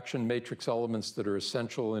interaction matrix elements that are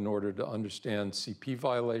essential in order to understand CP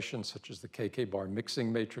violations, such as the KK bar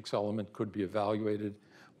mixing matrix element, could be evaluated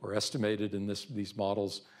or estimated in these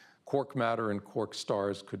models. Quark matter and quark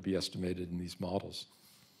stars could be estimated in these models.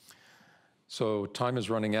 So time is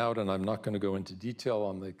running out, and I'm not going to go into detail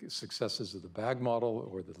on the successes of the bag model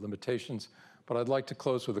or the limitations, but I'd like to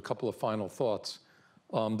close with a couple of final thoughts.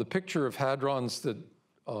 The picture of hadrons that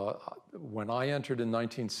when I entered in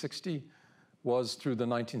 1960 was through the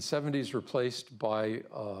 1970s replaced by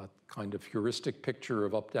a kind of heuristic picture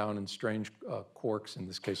of up, down, and strange quarks, in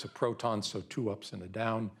this case a proton, so 2 ups and a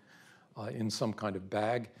down in some kind of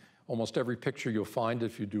bag. Almost every picture you'll find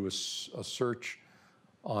if you do a search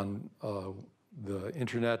on the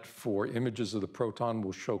internet for images of the proton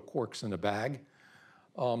will show quarks in a bag.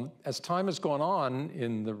 As time has gone on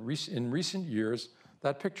in recent years,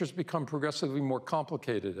 that picture's become progressively more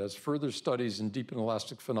complicated as further studies in deep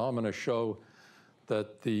inelastic phenomena show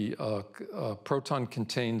that the proton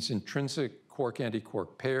contains intrinsic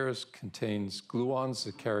quark-antiquark pairs, contains gluons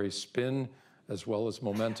that carry spin as well as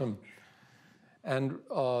momentum. And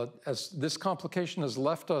as this complication has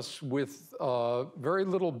left us with very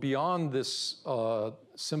little beyond this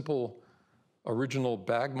simple original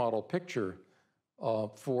bag model picture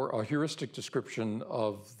for a heuristic description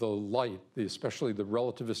of the light, especially the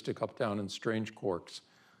relativistic up, down, and strange quarks,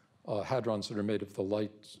 hadrons that are made of the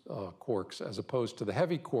light quarks, as opposed to the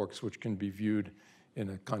heavy quarks, which can be viewed in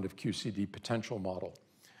a kind of QCD potential model.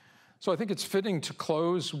 So I think it's fitting to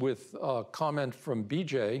close with a comment from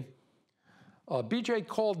BJ. BJ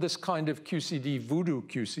called this kind of QCD voodoo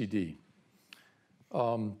QCD.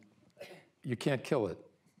 You can't kill it.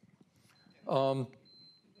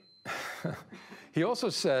 He also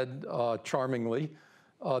said, charmingly,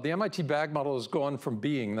 the MIT bag model has gone from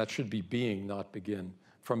being, that should be being, not begin,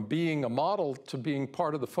 from being a model to being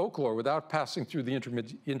part of the folklore without passing through the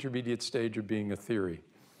intermediate stage of being a theory.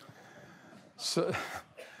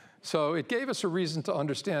 So it gave us a reason to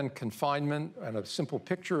understand confinement and a simple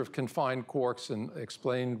picture of confined quarks and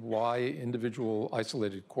explained why individual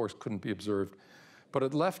isolated quarks couldn't be observed. But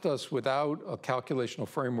it left us without a calculational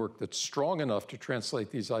framework that's strong enough to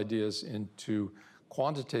translate these ideas into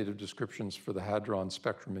quantitative descriptions for the hadron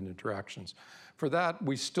spectrum and interactions. For that,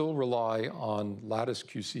 we still rely on lattice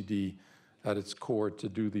QCD at its core to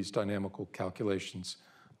do these dynamical calculations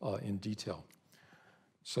in detail.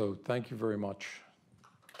 So thank you very much.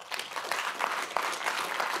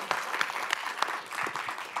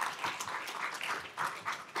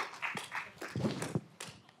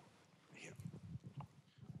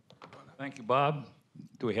 Thank you, Bob.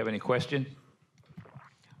 Do we have any questions?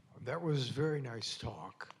 That was a very nice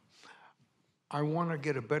talk. I want to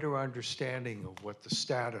get a better understanding of what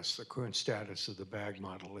the current status of the bag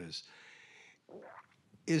model is.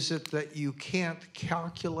 Is it that you can't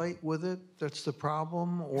calculate with it that's the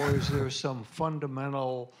problem, or is there some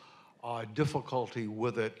fundamental difficulty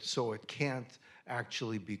with it so it can't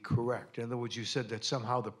actually be correct? In other words, you said that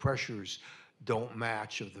somehow the pressures don't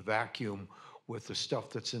match of the vacuum with the stuff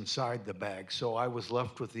that's inside the bag. So I was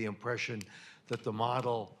left with the impression that the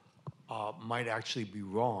model might actually be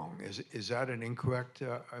wrong. Is that an incorrect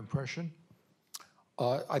impression?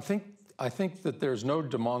 I think that there's no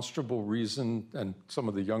demonstrable reason, and some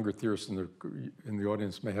of the younger theorists in the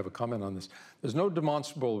audience may have a comment on this. There's no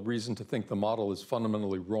demonstrable reason to think the model is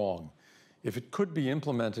fundamentally wrong. If it could be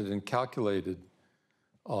implemented and calculated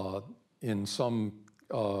in some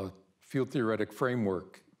field theoretic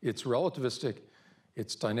framework, it's relativistic,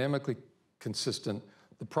 it's dynamically consistent.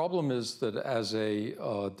 The problem is that as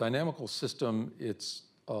a dynamical system, it's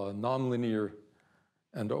nonlinear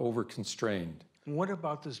and over-constrained. What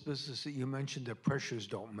about this business that you mentioned that pressures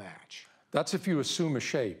don't match? That's if you assume a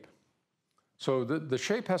shape. So the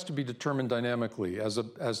shape has to be determined dynamically. As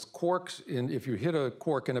quarks, if you hit a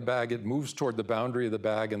quark in a bag, it moves toward the boundary of the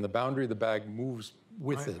bag, and the boundary of the bag moves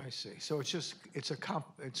with it. I see. So it's more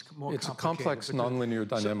complicated. It's a complex nonlinear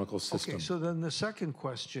dynamical system. Okay, so then the second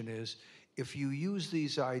question is, if you use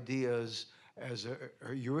these ideas as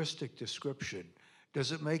a heuristic description,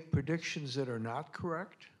 Does it make predictions that are not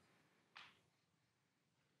correct?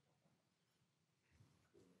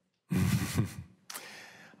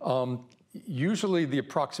 Usually the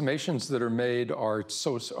approximations that are made are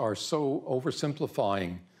so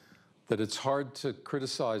oversimplifying that it's hard to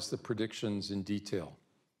criticize the predictions in detail.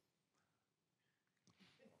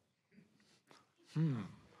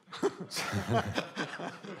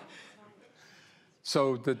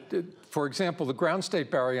 So, for example, the ground state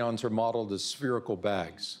baryons are modeled as spherical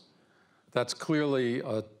bags. That's clearly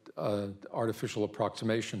an artificial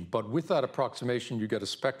approximation. But with that approximation, you get a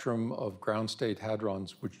spectrum of ground state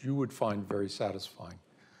hadrons, which you would find very satisfying.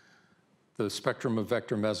 The spectrum of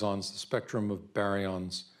vector mesons, the spectrum of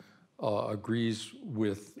baryons, agrees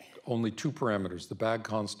with only two parameters, the bag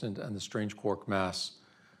constant and the strange quark mass,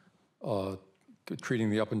 treating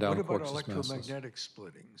the up and down quarks as massless. What about electromagnetic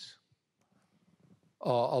splittings?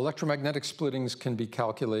 Electromagnetic splittings can be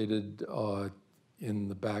calculated in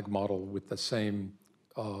the bag model with the same,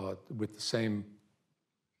 what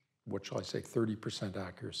shall I say, 30%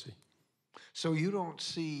 accuracy. So you don't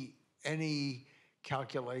see any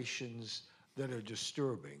calculations that are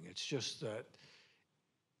disturbing. It's just that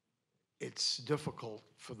it's difficult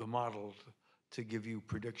for the model to give you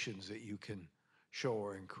predictions that you can show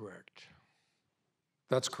are incorrect.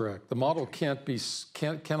 That's correct. The model cannot be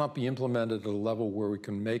implemented at a level where we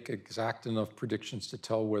can make exact enough predictions to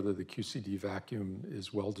tell whether the QCD vacuum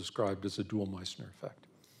is well described as a dual Meissner effect.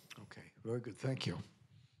 Okay, very good. Thank you.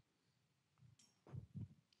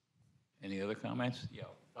 Any other comments? Yeah,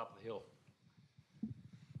 top of the hill.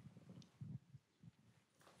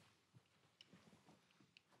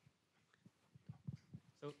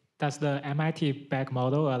 So does the MIT bag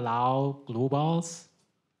model allow glue balls?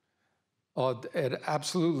 It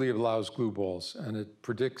absolutely allows glue balls, and it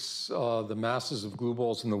predicts the masses of glue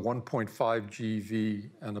balls in the 1.5 GeV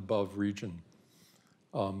and above region,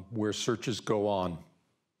 where searches go on.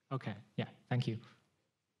 Okay, yeah, thank you.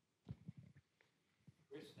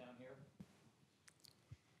 Chris, down here.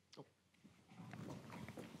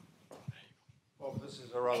 Well, this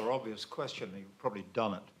is a rather obvious question. You've probably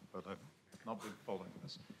done it, but I've not been following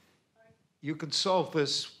this. You can solve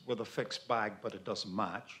this with a fixed bag, but it doesn't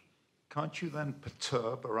match. Can't you then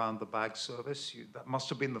perturb around the bag surface? That must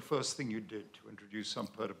have been the first thing you did, to introduce some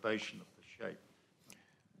perturbation of the shape.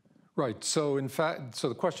 Right, so in fact, so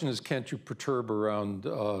the question is, can't you perturb around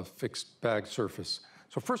a fixed bag surface?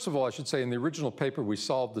 So first of all, I should say in the original paper, we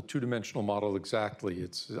solved the two-dimensional model exactly.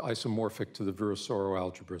 It's isomorphic to the Virasoro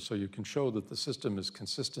algebra, so you can show that the system is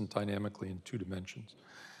consistent dynamically in 2 dimensions.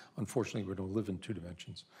 Unfortunately, we don't live in 2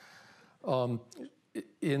 dimensions.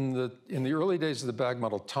 In the early days of the bag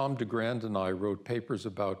model, Tom DeGrand and I wrote papers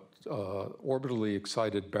about orbitally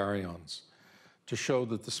excited baryons to show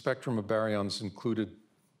that the spectrum of baryons included,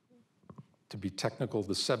 to be technical,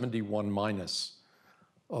 the 71 minus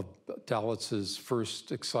of Dalitz's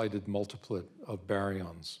first excited multiplet of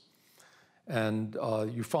baryons. And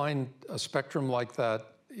you find a spectrum like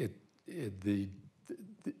that, you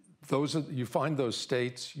find those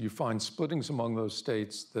states, you find splittings among those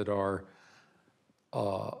states that are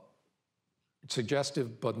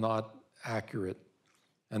suggestive but not accurate,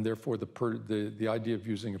 and therefore the idea of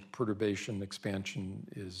using a perturbation expansion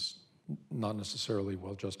is not necessarily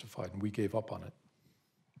well justified, and we gave up on it.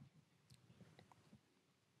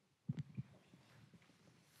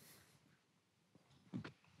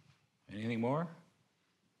 Anything more?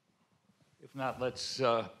 If not, let's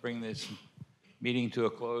bring this meeting to a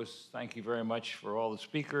close. Thank you very much for all the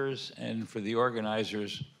speakers and for the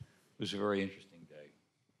organizers. It was a very interesting